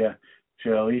think you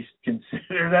should at least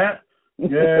consider that?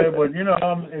 Yeah, but,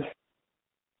 it's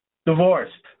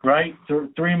divorced, right?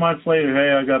 3 months later,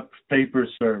 hey, I got papers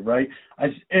served, right?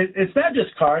 It's not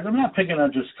just cards. I'm not picking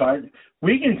on just cards.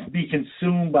 We can be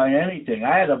consumed by anything.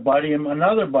 I had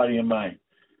another buddy of mine,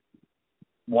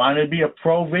 wanted to be a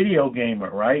pro video gamer,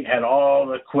 right? Had all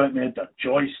the equipment, the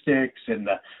joysticks and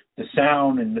the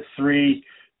sound and the three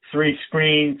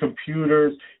screen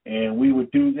computers, and we would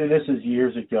do, and this is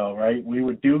years ago, right? We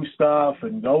would do stuff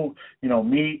and go,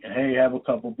 meet, and hey, have a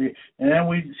couple beers, and then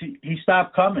he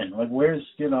stopped coming. Like, where's,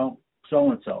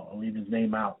 so-and-so? I'll leave his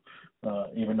name out,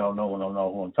 even though no one will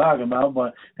know who I'm talking about,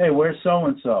 but hey, where's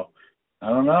so-and-so? I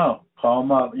don't know. Call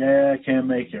him up. Yeah, I can't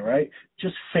make it, right?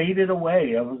 Just faded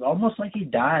away. It was almost like he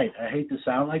died. I hate to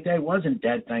sound like that. He wasn't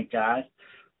dead, thank God,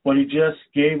 but he just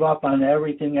gave up on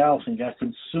everything else and got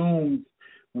consumed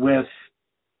with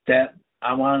that.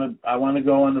 I want to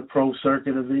go on the pro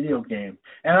circuit of video game,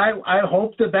 and I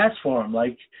hope the best for him.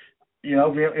 Like,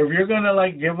 if you're gonna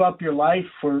like give up your life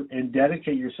and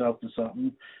dedicate yourself to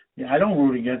something, I don't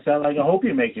root against that. Like, I hope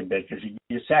you make it big because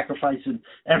you're sacrificing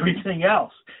everything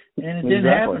else, and it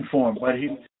didn't happen for him. But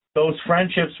those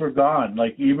friendships were gone.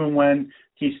 Like, even when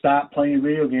he stopped playing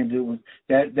video games, it was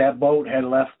that boat had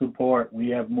left the port. We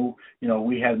had moved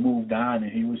on,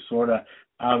 and he was sort of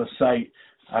out of sight,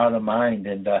 out of mind.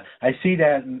 And I see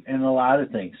that in a lot of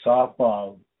things: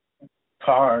 softball,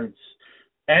 cards,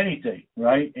 anything,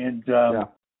 right? And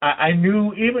I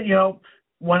knew, even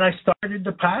when I started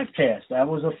the podcast, that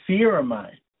was a fear of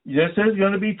mine. This is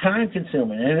going to be time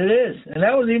consuming, and it is. And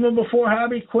that was even before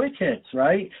Hobby Quick Hits,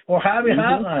 right? Or Hobby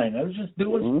Hotline. I was just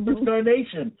doing Sports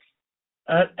Donation.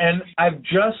 And I've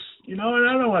just, and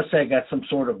I don't want to say I got some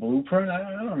sort of blueprint.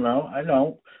 I don't know. I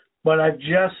don't. But I've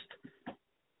just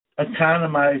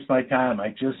economized my time. I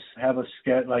just have a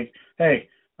schedule, like, hey,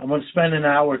 I'm going to spend an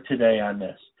hour today on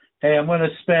this. Hey, I'm going to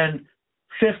spend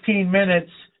 15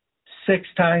 minutes 6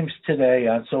 times today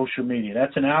on social media.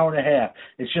 That's an hour and a half.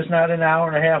 It's just not an hour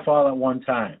and a half all at one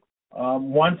time.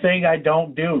 One thing I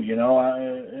don't do,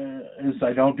 is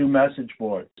I don't do message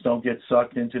boards. Don't get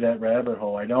sucked into that rabbit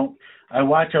hole. I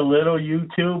watch a little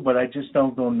YouTube, but I just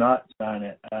don't go nuts on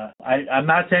it. I'm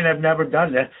not saying I've never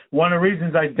done that. One of the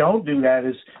reasons I don't do that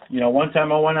is, one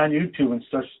time I went on YouTube and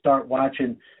start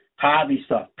watching hobby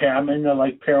stuff. I'm into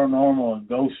like paranormal and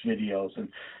ghost videos, and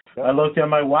I looked at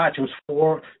my watch. It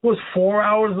was 4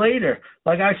 hours later.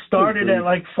 Like, I started at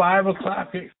like 5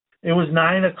 o'clock. It was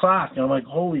 9 o'clock, and I'm like,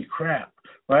 holy crap,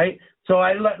 right? So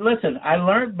I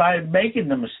learned by making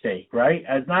the mistake, right?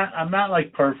 I'm not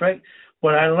like perfect,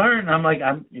 but I learned. I'm like,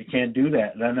 you can't do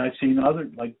that. And then I've seen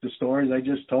other, like the stories I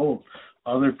just told.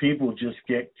 Other people just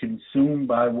get consumed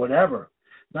by whatever,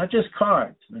 not just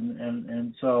cards,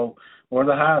 and so, or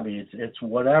the hobby. It's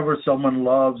whatever someone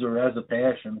loves or has a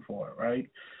passion for, right?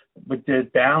 But to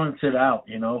balance it out,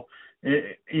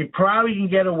 you probably can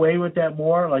get away with that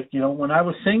more. Like, when I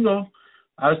was single,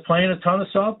 I was playing a ton of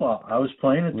softball. I was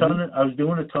playing I was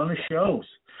doing a ton of shows.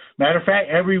 Matter of fact,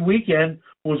 every weekend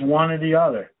was one or the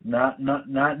other, not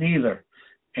neither.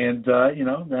 And,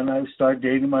 then I started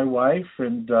dating my wife,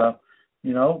 and,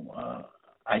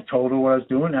 I told her what I was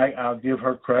doing. I'll give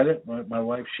her credit, my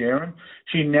wife, Sharon.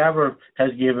 She never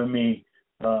has given me,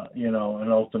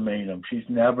 an ultimatum. She's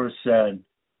never said,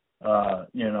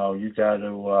 you got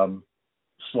to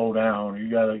slow down, or you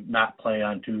got to not play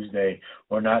on Tuesday,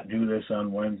 or not do this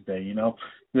on Wednesday.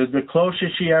 The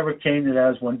closest she ever came to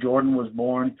that is when Jordan was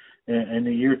born in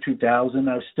the year 2000.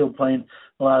 I was still playing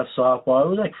a lot of softball. It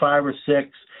was like 5 or 6.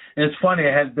 And it's funny,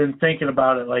 I had been thinking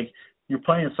about it, like, you're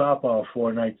playing softball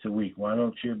 4 nights a week. Why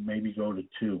don't you maybe go to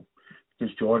 2?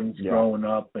 Because Jordan's growing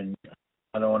up, and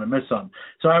I don't want to miss something.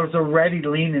 So I was already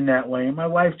leaning that way. And my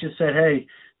wife just said, hey,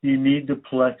 you need to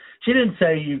play. She didn't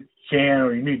say you can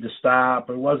or you need to stop.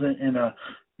 It wasn't in a,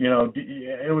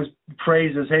 it was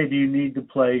phrases, hey, do you need to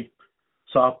play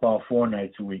softball 4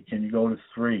 nights a week? Can you go to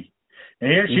 3? And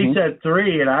here she said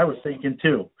 3, and I was thinking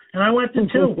 2. And I went to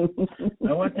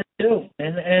 2.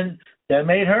 And that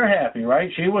made her happy,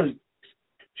 right? She was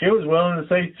willing to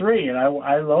say 3, and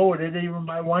I lowered it even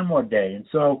by 1 more day. And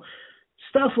so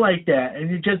stuff like that.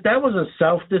 And that was a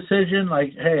self decision.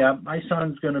 Like, hey, my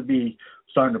son's going to be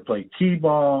starting to play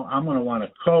t-ball. I'm going to want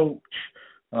to coach,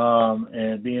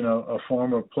 and being a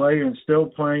former player and still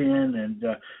playing. And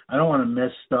I don't want to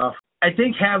miss stuff. I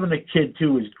think having a kid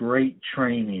too is great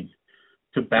training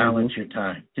to balance your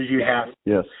time, because you have to.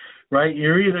 Yes. Right.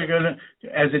 You're either going to,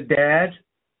 as a dad,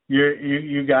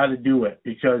 you got to do it,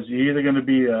 because you're either going to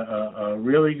be a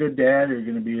really good dad, or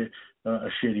you're going to be a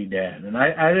shitty dad. And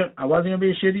I wasn't going to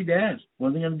be a shitty dad.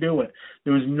 Wasn't going to do it.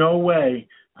 There was no way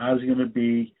I was going to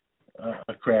be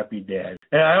a crappy dad.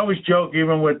 And I always joke,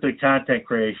 even with the content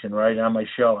creation, right, on my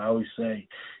show, I always say,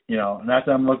 not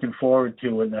that I'm looking forward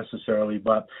to it necessarily,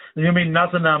 but there's going to be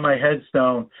nothing on my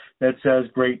headstone that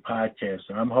says great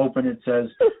podcaster. I'm hoping it says,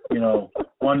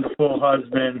 wonderful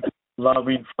husband,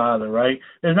 loving father, right?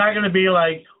 There's not going to be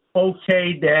like,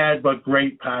 okay dad, but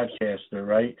great podcaster,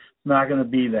 right? It's not going to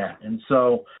be that. And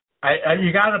so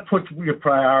you got to put your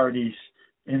priorities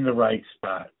in the right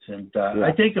spots. And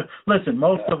I think, listen,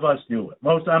 most of us do it.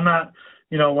 I'm not,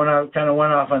 when I kind of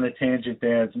went off on a tangent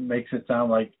there, it makes it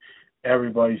sound like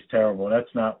everybody's terrible.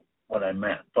 That's not what I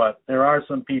meant. But there are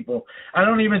some people, I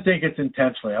don't even think it's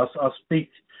intentionally. I'll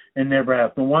speak in their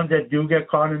behalf. The ones that do get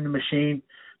caught in the machine,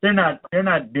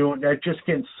 they're just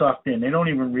getting sucked in. They don't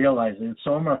even realize it.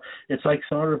 It's like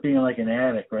sort of being like an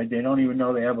addict, right? They don't even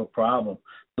know they have a problem.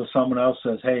 So someone else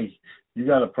says, hey, you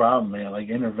got a problem, man, like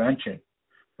intervention,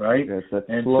 right? Yes, that's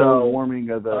slow warming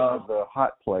of the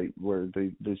hot plate, where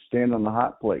they stand on the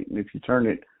hot plate, and if you turn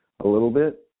it a little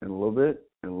bit and a little bit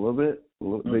and a little bit.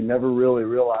 They never really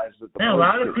realize that the a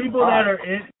lot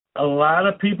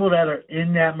of people that are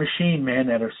in that machine, man,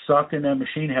 that are sucked in that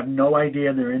machine, have no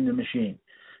idea they're in the machine.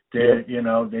 They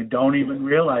they don't even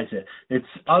realize it. It's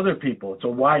other people. It's a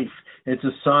wife. It's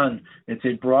a son. It's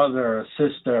a brother, a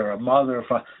sister, a mother. A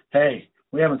father. Hey,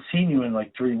 we haven't seen you in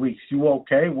like 3 weeks. You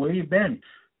okay? Where you been?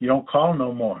 You don't call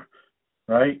no more,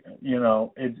 right?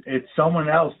 It's someone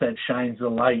else that shines the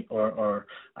light or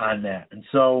on that. And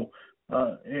so,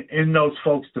 in those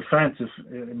folks' defense,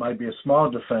 it might be a small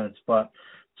defense, but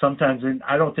sometimes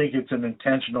I don't think it's an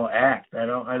intentional act. I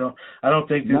don't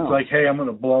think it's like, hey, I'm going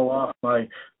to blow off my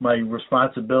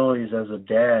responsibilities as a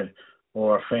dad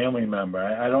or a family member.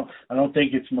 I don't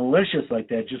think it's malicious like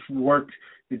that.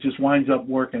 It just winds up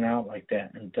working out like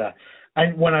that.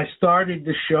 And when I started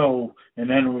the show and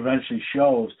then eventually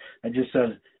shows, I just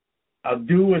said I'll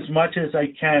do as much as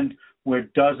I can where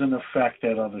it doesn't affect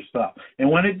that other stuff.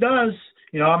 And when it does,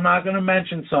 I'm not going to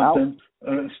mention something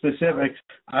specifics.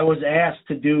 I was asked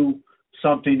to do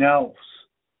something else,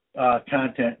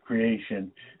 content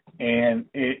creation, and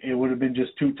it would have been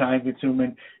just too time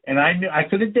consuming. And I knew I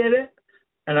could have did it,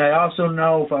 and I also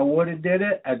know if I would have did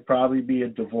it, I'd probably be a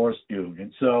divorced dude.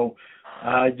 And so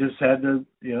I just had to,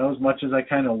 as much as I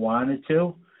kind of wanted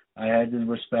to, I had to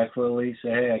respectfully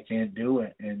say, hey, I can't do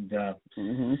it. And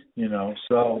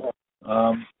so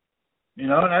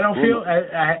and I don't feel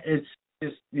it's.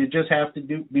 You just have to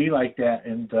be like that,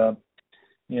 and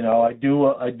I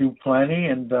do plenty,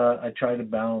 and I try to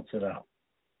balance it out.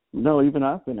 No, even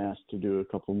I've been asked to do a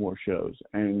couple more shows,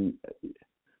 and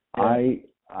I'm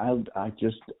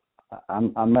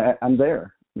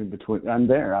there in between. I'm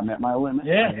there. I'm at my limit.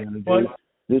 Yeah,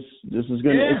 this is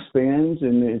going to expand,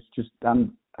 and it's just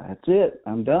that's it.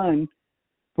 I'm done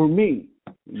for me.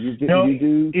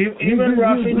 Even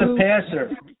Roughing the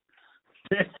Passer.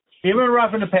 Even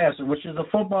Roughing the Passer, which is a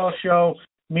football show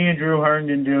me and Drew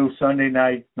Herndon do Sunday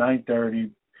night,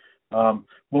 9:30.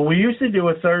 Well, we used to do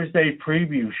a Thursday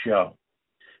preview show,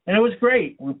 and it was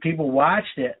great when people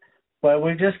watched it. But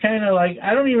we just kind of like,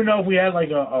 I don't even know if we had like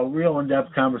a real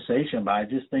in-depth conversation, but I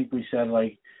just think we said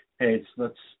like, hey,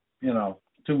 let's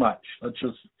too much. Let's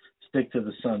just stick to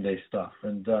the Sunday stuff.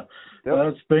 And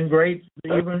it's been great,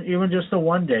 even just the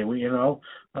one day. We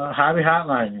Hobby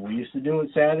Hotline. We used to do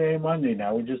it Saturday and Monday.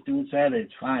 Now we just do it Saturday.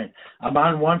 It's fine. I'm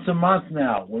on once a month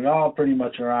now. We all pretty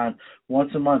much are on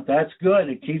once a month. That's good.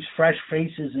 It keeps fresh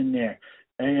faces in there.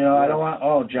 And I don't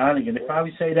want John again. They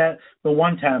probably say that the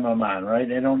one time I'm on, right?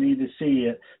 They don't need to see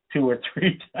it 2 or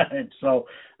 3 times. So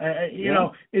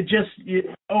it just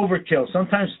overkill.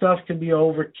 Sometimes stuff can be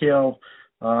overkill.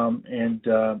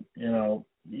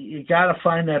 You got to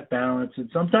find that balance, and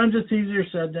sometimes it's easier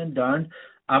said than done.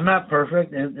 I'm not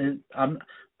perfect, and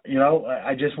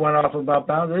I just went off about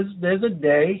balance. There's a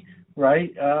day,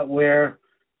 right, where,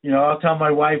 I'll tell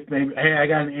my wife, maybe, hey, I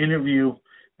got an interview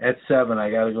at 7.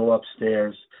 I got to go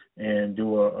upstairs and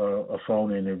do a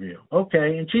phone interview.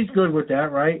 Okay, and she's good with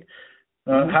that, right?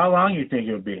 How long you think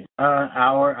it would be?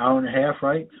 Hour and a half,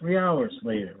 right? 3 hours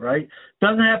later, right?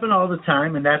 Doesn't happen all the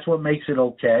time, and that's what makes it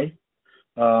okay.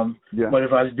 But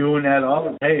if I was doing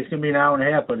that hey, it's going to be an hour and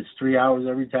a half, but it's 3 hours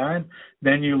every time,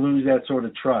 then you lose that sort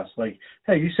of trust. Like,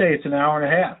 hey, you say it's an hour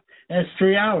and a half, and it's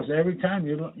 3 hours every time.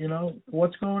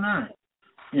 What's going on?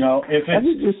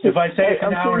 If I say it's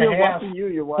an hour and a half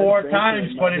 4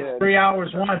 times, but it's 3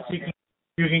 hours once,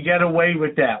 you can get away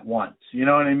with that once. You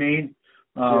know what I mean?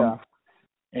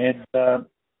 And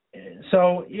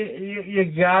so you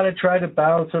got to try to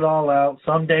balance it all out.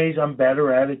 Some days I'm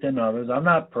better at it than others. I'm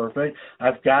not perfect.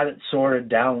 I've got it sorted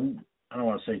down. I don't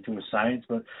want to say to a science,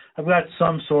 but I've got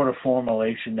some sort of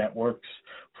formulation that works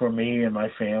for me and my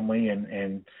family.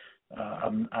 And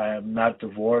I'm not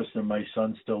divorced, and my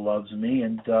son still loves me.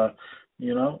 And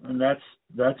and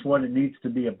that's what it needs to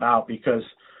be about. Because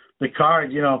the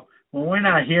card, when we're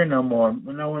not here no more,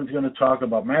 no one's going to talk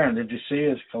about, man, did you see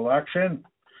his collection?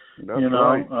 That's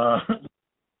right.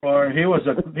 Or he was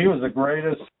the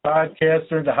greatest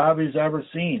podcaster the hobby's ever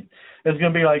seen. It's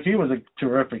going to be like he was a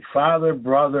terrific father,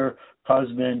 brother,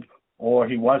 husband, or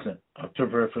he wasn't a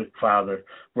terrific father,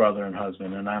 brother, and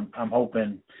husband. And I'm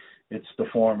hoping it's the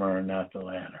former and not the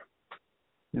latter.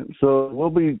 So we'll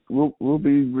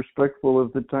be respectful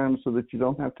of the time so that you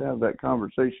don't have to have that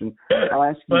conversation. I'll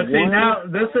ask you. But see, now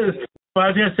this is. Well, I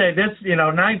was gonna say this.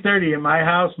 9:30 in my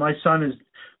house. My son is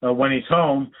when he's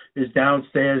home is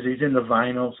downstairs. He's in the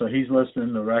vinyl, so he's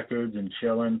listening to records and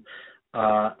chilling.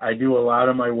 I do a lot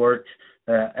of my work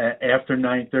after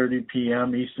 9:30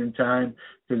 p.m. Eastern time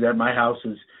because at my house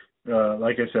is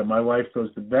like I said, my wife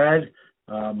goes to bed.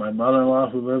 My mother-in-law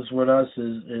who lives with us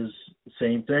is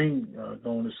same thing,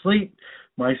 going to sleep.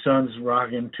 My son's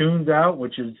rocking tunes out,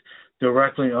 which is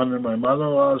directly under my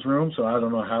mother-in-law's room, so I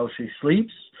don't know how she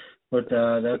sleeps, but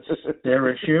that's their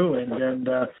issue. And then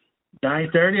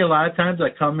 9:30, a lot of times I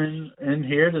come in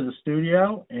here to the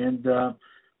studio and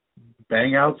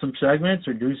bang out some segments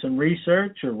or do some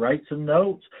research or write some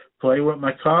notes, play with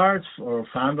my cards or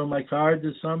fondle my cards,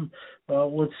 as some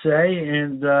would say,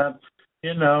 and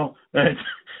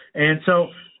and so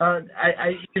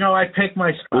I pick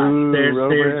my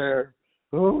spots.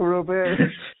 Robert.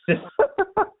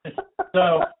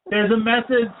 So there's a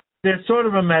method. There's sort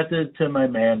of a method to my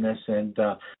madness, and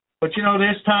but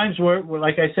there's times where,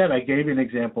 like I said, I gave you an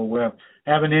example where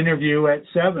I have an interview at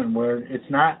 7 where it's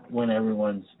not when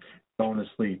everyone's going to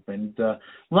sleep, and as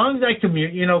long as I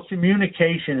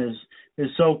communication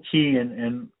is so key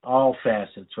in all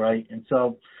facets, right? And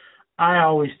so I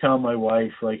always tell my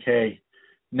wife, like, hey,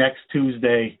 next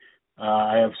Tuesday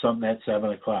I have something at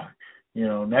 7:00.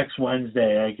 Next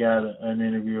Wednesday I got an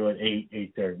interview at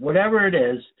 8:30. Whatever it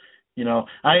is,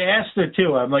 I asked her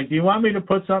too. I'm like, do you want me to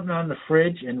put something on the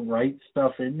fridge and write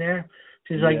stuff in there?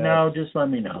 She's like, no, just let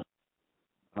me know.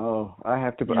 Oh, I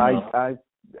have to. I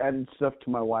added stuff to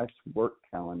my wife's work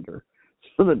calendar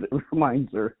so that it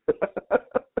reminds her.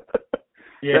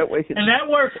 Yeah, and that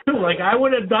works too. Like I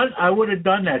would have done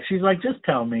that. She's like, just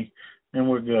tell me, and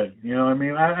we're good. You know what I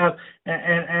mean?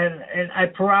 And I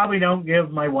probably don't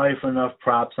give my wife enough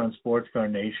props on Sports Car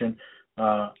Nation,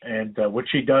 and which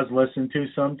she does listen to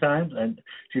sometimes. And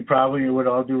she probably, with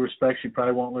all due respect, she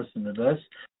probably won't listen to this.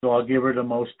 So I'll give her the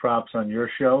most props on your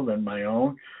show than my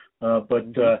own.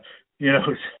 Without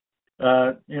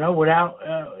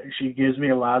she gives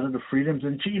me a lot of the freedoms,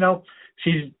 and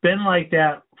she's been like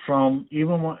that from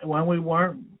even when we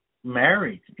weren't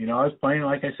married. I was playing,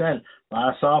 like I said, a lot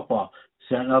of softball,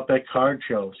 setting up at card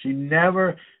shows. She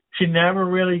never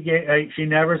really she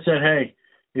never said, hey,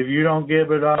 if you don't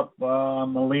give it up,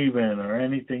 I'm leaving, or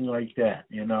anything like that.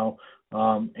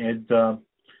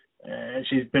 And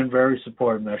she's been very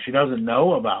supportive. Now, she doesn't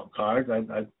know about cards.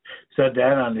 I've said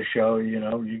that on the show. You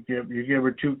give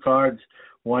her 2 cards,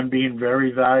 one being very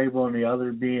valuable and the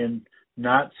other being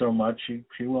not so much.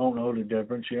 She won't know the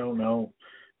difference. She don't know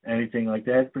anything like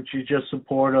that. But she's just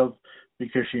supportive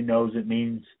because she knows it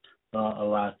means a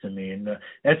lot to me, and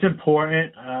that's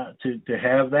important to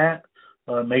have that.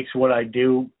 Makes what I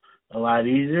do a lot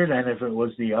easier than if it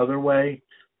was the other way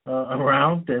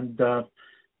around. And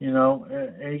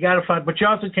and you got to find, but you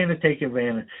also can't take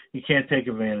advantage. You can't take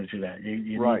advantage of that.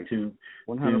 You right. need to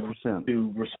 100%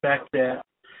 to respect that,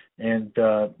 and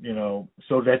so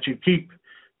that you keep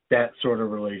that sort of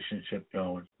relationship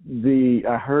going.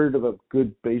 I heard of a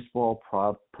good baseball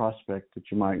prospect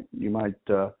that you might. I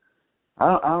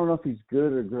don't know if he's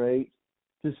good or great.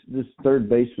 This third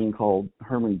baseman called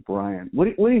Herman Bryant. What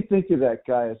do you think of that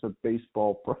guy as a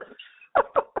baseball pro?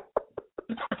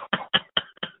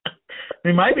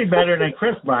 He might be better than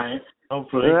Chris Bryant,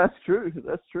 hopefully. That's true.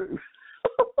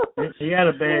 He had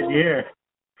a bad year.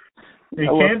 He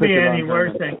can't be any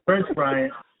worse than Chris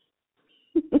Bryant.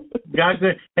 He's got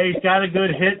a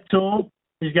good hit tool.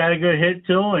 He's got a good hit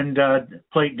tool and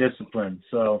plate discipline.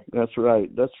 So that's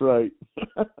right.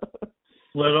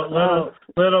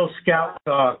 Little scout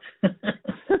talk.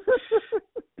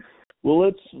 Well,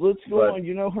 let's go on.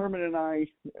 Herman and I,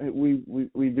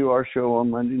 we do our show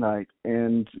on Monday night,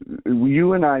 and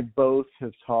you and I both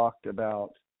have talked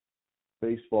about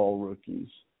baseball rookies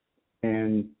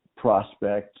and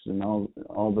prospects and all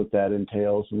that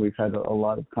entails, and we've had a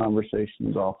lot of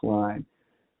conversations offline.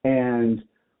 And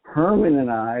Herman and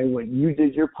I, when you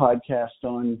did your podcast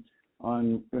on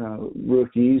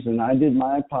rookies, and I did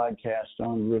my podcast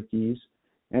on rookies,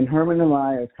 and Herman and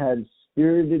I have had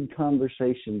spirited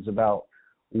conversations about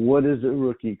what is a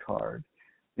rookie card.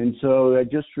 And so I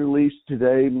just released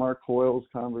today Mark Hoyle's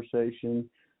conversation,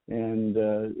 and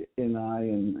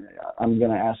I'm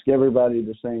going to ask everybody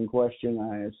the same question.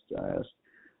 I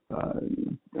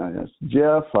asked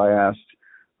Jeff, I asked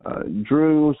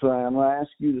Drew, so I'm going to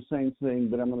ask you the same thing,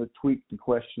 but I'm going to tweak the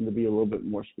question to be a little bit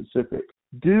more specific.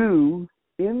 Do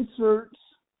inserts,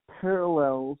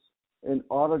 parallels, and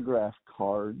autograph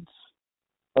cards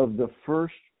of the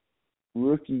first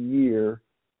rookie year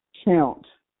count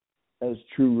as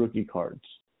true rookie cards?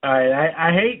 All right,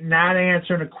 I hate not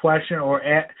answering a question or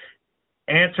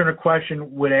answering a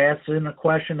question with asking a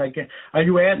question. Again, are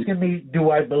you asking me, do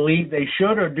I believe they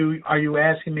should, or are you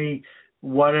asking me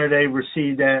what are they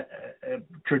received at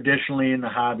traditionally in the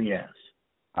hobby as?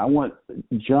 I want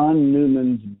John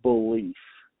Newman's belief,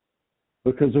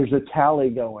 because there's a tally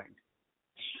going.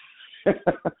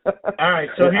 All right,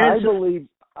 so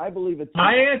I believe it's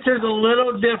my answer is a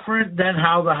little different than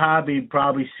how the hobby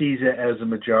probably sees it as a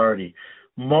majority.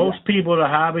 Most people, the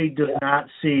hobby does not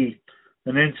see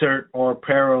an insert or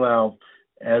parallel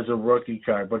as a rookie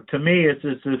card. But to me, it's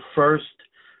the first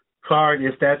card,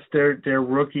 if that's their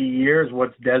rookie year, is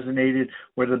what's designated,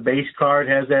 where the base card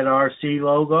has that RC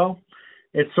logo.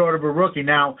 It's sort of a rookie.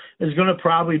 Now, it's going to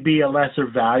probably be a lesser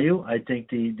value. I think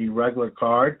the regular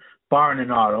card, barring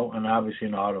an auto, and obviously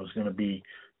an auto is going to be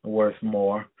worth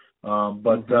more.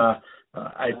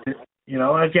 You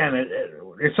know, again,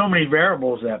 there's so many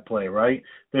variables at play, right?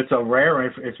 It's a rare.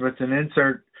 If it's an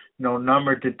insert, you know,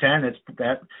 numbered to 10, it's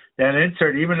that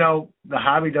insert. Even though the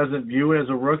hobby doesn't view it as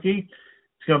a rookie,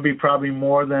 it's going to be probably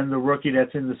more than the rookie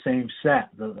that's in the same set.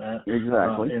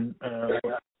 Exactly.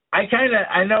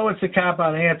 I know it's a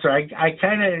cop-out answer. I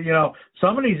kind of, you know,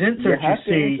 some of these inserts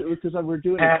you see. Because we're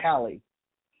doing a tally.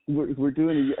 We're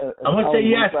doing I'm going to say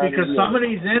yes, because some of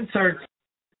these inserts,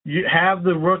 you have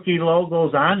the rookie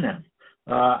logos on them.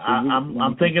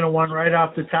 I'm thinking of one right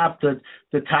off the top, the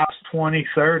Topps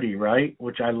 2030, right?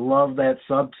 Which I love that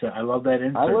subset. I love that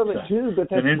insert. I love it too, but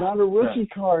that's not a rookie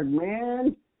card,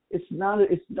 man. It's not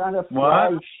a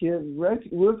flagship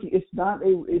rookie. It's not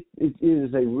it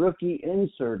is a rookie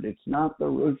insert. It's not the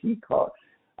rookie card.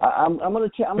 I'm going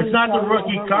to tell. It's not the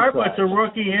rookie card, but it's a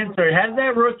rookie insert. It has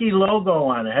that rookie logo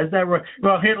on it.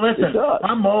 Well, here, listen.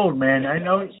 I'm old, man. I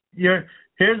know you're.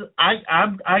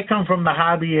 I come from the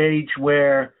hobby age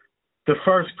where the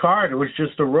first card was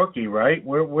just a rookie, right?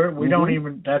 We don't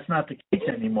even. That's not the case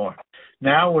anymore.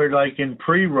 Now we're like in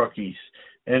pre-rookies,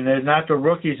 and they're not the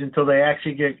rookies until they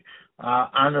actually get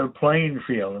onto the playing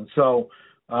field. And so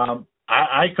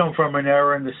I come from an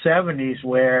era in the 70s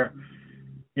where,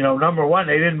 you know, number one,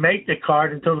 they didn't make the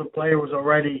card until the player was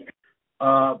already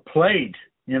played.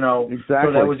 You know,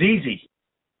 exactly. So that was easy.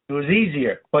 It was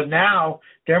easier. But now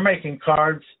they're making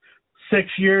cards 6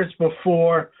 years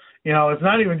before. You know, it's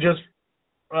not even just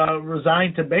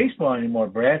resigned to baseball anymore,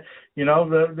 Brad. You know,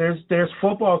 there's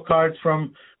football cards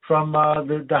from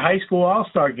the high school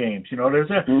all-star games. You know, there's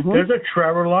a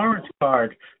Trevor Lawrence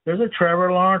card. There's a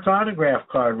Trevor Lawrence autograph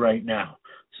card right now,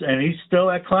 and he's still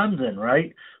at Clemson,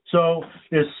 right? So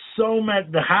there's so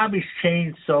much. The hobby's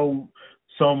changed so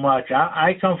much.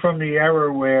 I come from the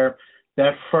era where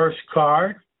that first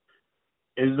card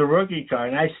is the rookie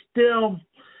card, and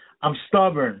I'm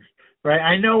stubborn, right?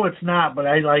 I know it's not, but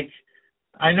I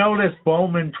know this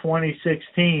Bowman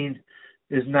 2016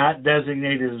 is not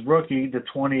designated as rookie. The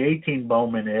 2018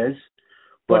 Bowman is.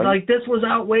 But, like, this was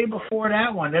out way before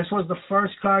that one. This was the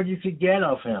first card you could get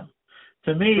of him.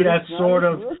 To me, but that's sort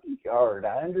of... rookie card.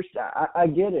 I understand. I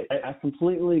get it. I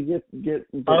completely get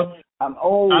I'm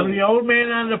old. I'm the old man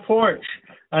on the porch.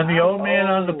 Man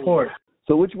on the porch.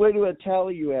 So which way do I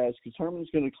tally you as? Because Herman's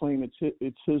going to claim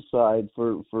it's his side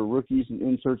for rookies and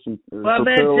inserts and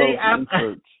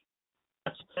inserts.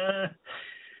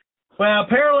 Well,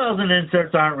 parallels and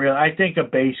inserts aren't real. I think a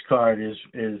base card is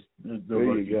the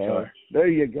rookie card. There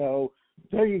you go.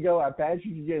 I bet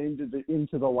you can get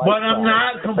into the light. But I'm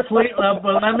not completely.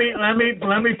 But let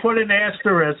me put an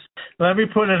asterisk. Let me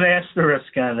put an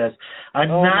asterisk on this. I'm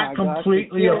not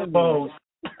completely opposed.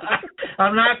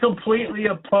 I'm not completely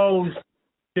opposed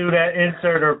to that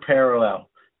insert or parallel.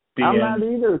 I'm not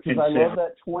either, because I love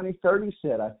that 2030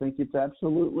 set. I think it's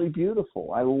absolutely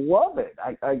beautiful. I love it.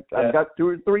 I've got 2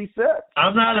 or 3 sets.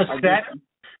 I'm not a set.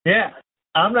 Yeah,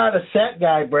 I'm not a set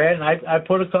guy, Brad. And I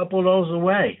put a couple of those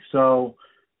away. So,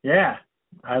 yeah,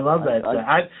 I love that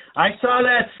set. I saw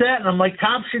that set, and I'm like,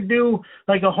 Topps should do,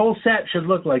 like, a whole set should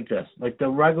look like this. Like the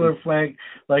regular flag,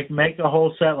 like, make a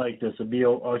whole set like this. It'd be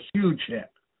a huge hit.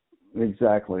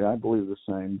 Exactly. I believe the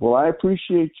same. Well, I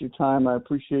appreciate your time. I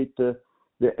appreciate the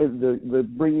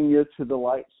bringing you to the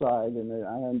light side, and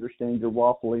I understand you're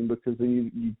waffling because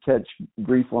you catch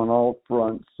grief on all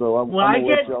fronts. So I'm going to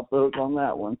let you off the hook on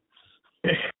that one.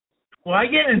 Well, I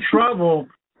get in trouble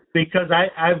because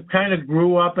I've kind of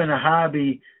grew up in a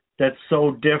hobby that's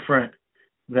so different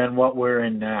than what we're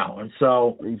in now, and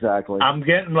so exactly I'm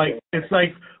getting it's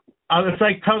like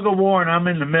tug of war, and I'm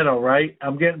in the middle, right?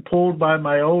 I'm getting pulled by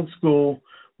my old school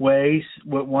ways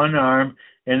with one arm,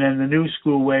 and then the new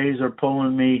school ways are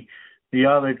pulling me the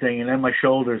other thing, and then my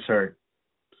shoulders hurt.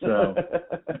 So,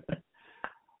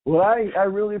 well, I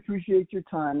really appreciate your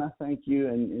time. I thank you,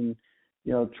 and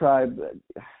you know, Tribe.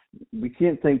 We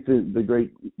can't thank the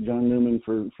great John Newman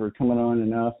for coming on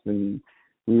enough, and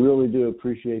we really do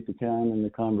appreciate the time and the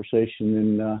conversation.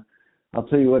 And I'll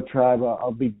tell you what, Tribe,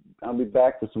 I'll be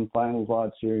back with some final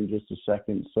thoughts here in just a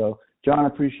second. So, John, I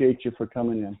appreciate you for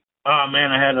coming in. Oh,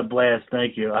 man, I had a blast.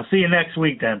 Thank you. I'll see you next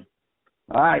week then.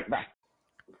 All right. Bye.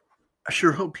 I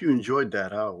sure hope you enjoyed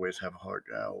that. I always have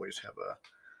a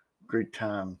great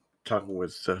time talking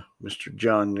with Mr.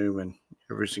 John Newman.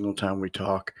 Every single time we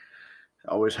talk,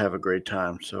 I always have a great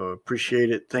time. So appreciate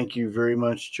it. Thank you very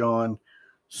much, John.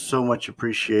 So much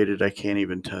appreciated. I can't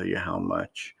even tell you how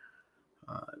much.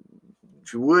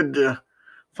 If you would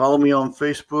follow me on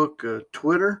Facebook,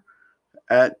 Twitter,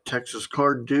 at Texas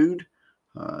Car Dude.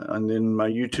 And then my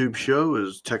YouTube show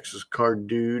is Texas Car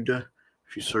Dude.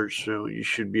 If you search, you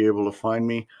should be able to find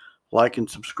me. Like and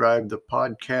subscribe to the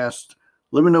podcast.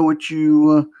 Let me know what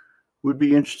you would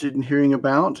be interested in hearing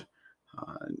about.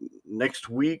 Next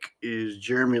week is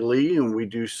Jeremy Lee, and we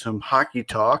do some hockey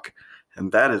talk,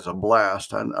 and that is a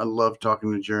blast. I love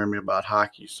talking to Jeremy about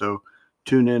hockey, so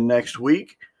tune in next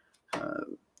week.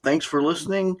 Thanks for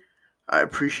listening. I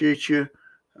appreciate you.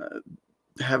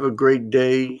 Have a great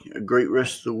day, a great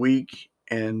rest of the week,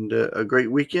 and a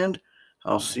great weekend.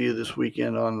 I'll see you this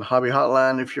weekend on the Hobby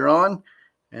Hotline if you're on,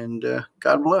 and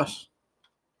God bless.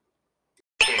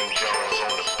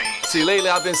 See, lately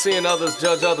I've been seeing others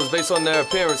judge others based on their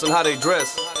appearance and how they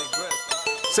dress.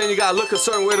 Saying you gotta look a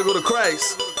certain way to go to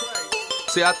Christ.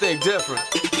 See, I think different.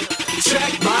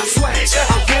 Check my swag,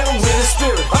 I'm filled with the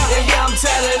spirit. And yeah, I'm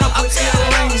tatted up with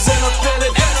earrings and I'm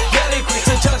fitted. Very quick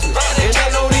to judge me, and they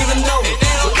don't even know me.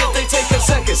 But if they take a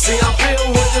second, see, I'm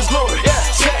filled with His glory.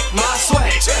 Check my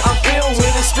swag, I'm filled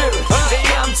with the spirit. And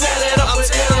yeah, I'm tatted up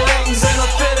with earrings and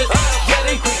I'm fitted.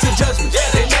 Very quick to judge me,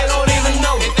 and they don't even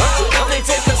know me. But if they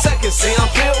take a second, see,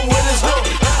 I'm filled with His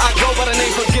glory. I go by the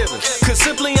name Forgiven, cause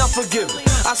simply I'm forgiven.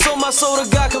 I sold my soul to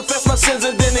God, confess my sins,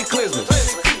 and then He cleansed me.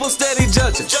 People steady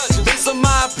judging based on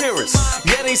my appearance,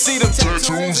 yet they see the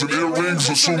tattoos and earrings,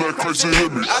 assume that Christ ain't hit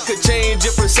me. I could change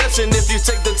your perception if you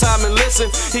take the time and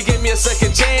listen. He gave me a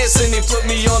second chance and He put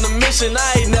me on a mission.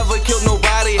 I ain't never killed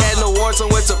nobody, had no warrants and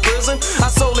went to prison.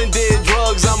 I sold and did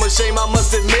drugs, I'm ashamed, I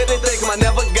must admit it. Think I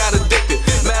never got addicted,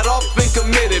 mad off and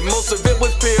committed. Most of it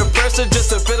was peer pressure just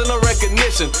to fit in a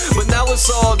recognition. But now it's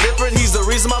all different, He's the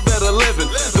reason my better living.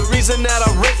 The reason that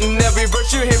I've written every verse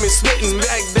you hear me spitting.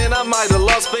 Back then I might have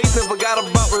lost faith and forgot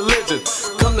about religion.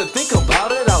 Come to think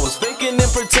about it, I was faking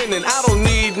and pretending. I don't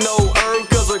need no herb,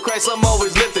 cause with Christ I'm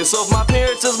always lifted. So if my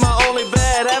appearance is my only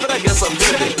bad habit, I guess I'm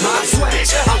good. Check my swag,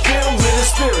 I'm filled with the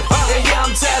spirit. And yeah,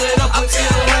 I'm tatted up with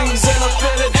earrings and I'm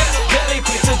fitted. Very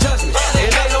quick to judge me,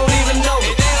 and they don't even know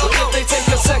me. But if they take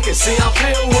a second, see, I'm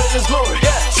filled with His glory.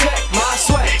 Check my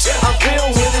swag, I'm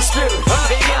filled with the spirit.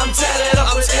 And yeah, I'm tatted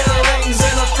up with earrings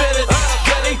and I'm fitted.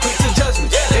 Very quick to judge me,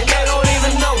 and they don't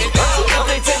even know me. But if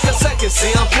they take a second,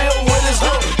 see, I'm filled with His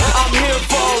glory. I'm here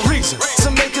for a reason,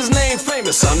 to make His name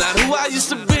famous. I'm not who I used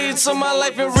to be, so my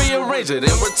life and rearrange it.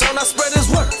 In return, I spread His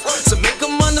word to make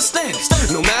them understand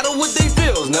it. No matter what they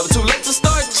feel, it's never too late to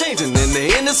start changing. In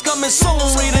the end, it's coming soon.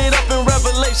 Read it up in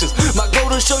Revelations. My goal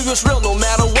to show you it's real. No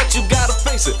matter what, you gotta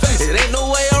face it. It ain't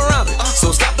no way around it.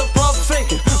 So stop the pump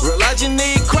faking. Realize you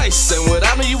need Christ, and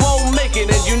without me, you won't make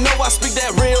it. And you know I speak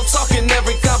that real talk in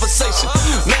every conversation.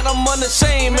 Man, I'm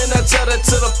unashamed, and I tell that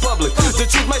to the public. The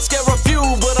truth might scare a few,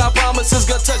 but I promise it's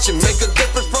gonna touch you. Make a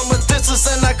difference from a distance,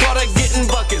 and I call that getting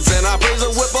buckets. And I praise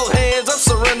Him with both hands, I'm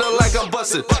surrender like I'm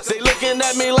busted. They looking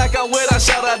at me like I'm weird, I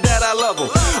shout out that I love them.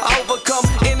 I overcome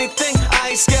anything,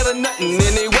 I ain't scared of nothing.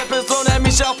 Any weapons thrown at me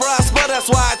shall prosper, that's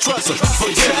why I trust Him.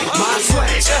 Check my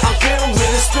swag, I'm filled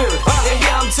with the spirit. And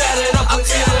yeah, I'm tatted up with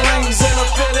earrings and I'm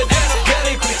fitted.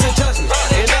 Very quick to judge me,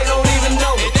 and they don't even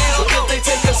know me. But if they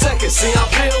take a second, see, I'm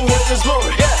filled with His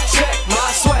glory. Check my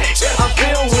swag, I'm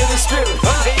filled with the spirit.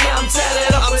 And yeah, I'm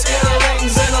tatted up with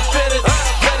earrings and I'm fitted.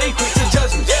 Very quick to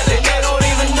judge me, and they don't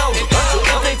even know me.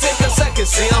 But if they take a second,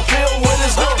 see, I'm filled with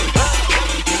His glory.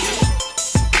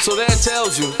 So that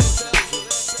tells you,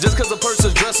 just because a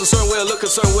person's dressed a certain way or look a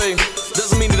certain way,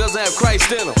 doesn't mean he doesn't have Christ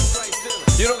in him.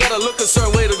 You don't gotta look a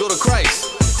certain way to go to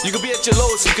Christ. You can be at your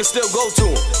lowest, you can still go to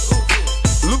Him.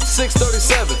 Luke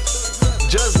 6:37.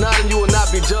 Judge not and you will not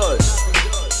be judged.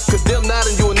 Condemn not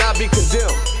and you will not be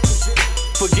condemned.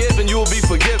 Forgive and you will be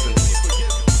forgiven.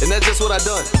 And that's just what I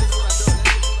done.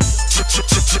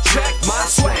 Check my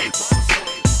swag.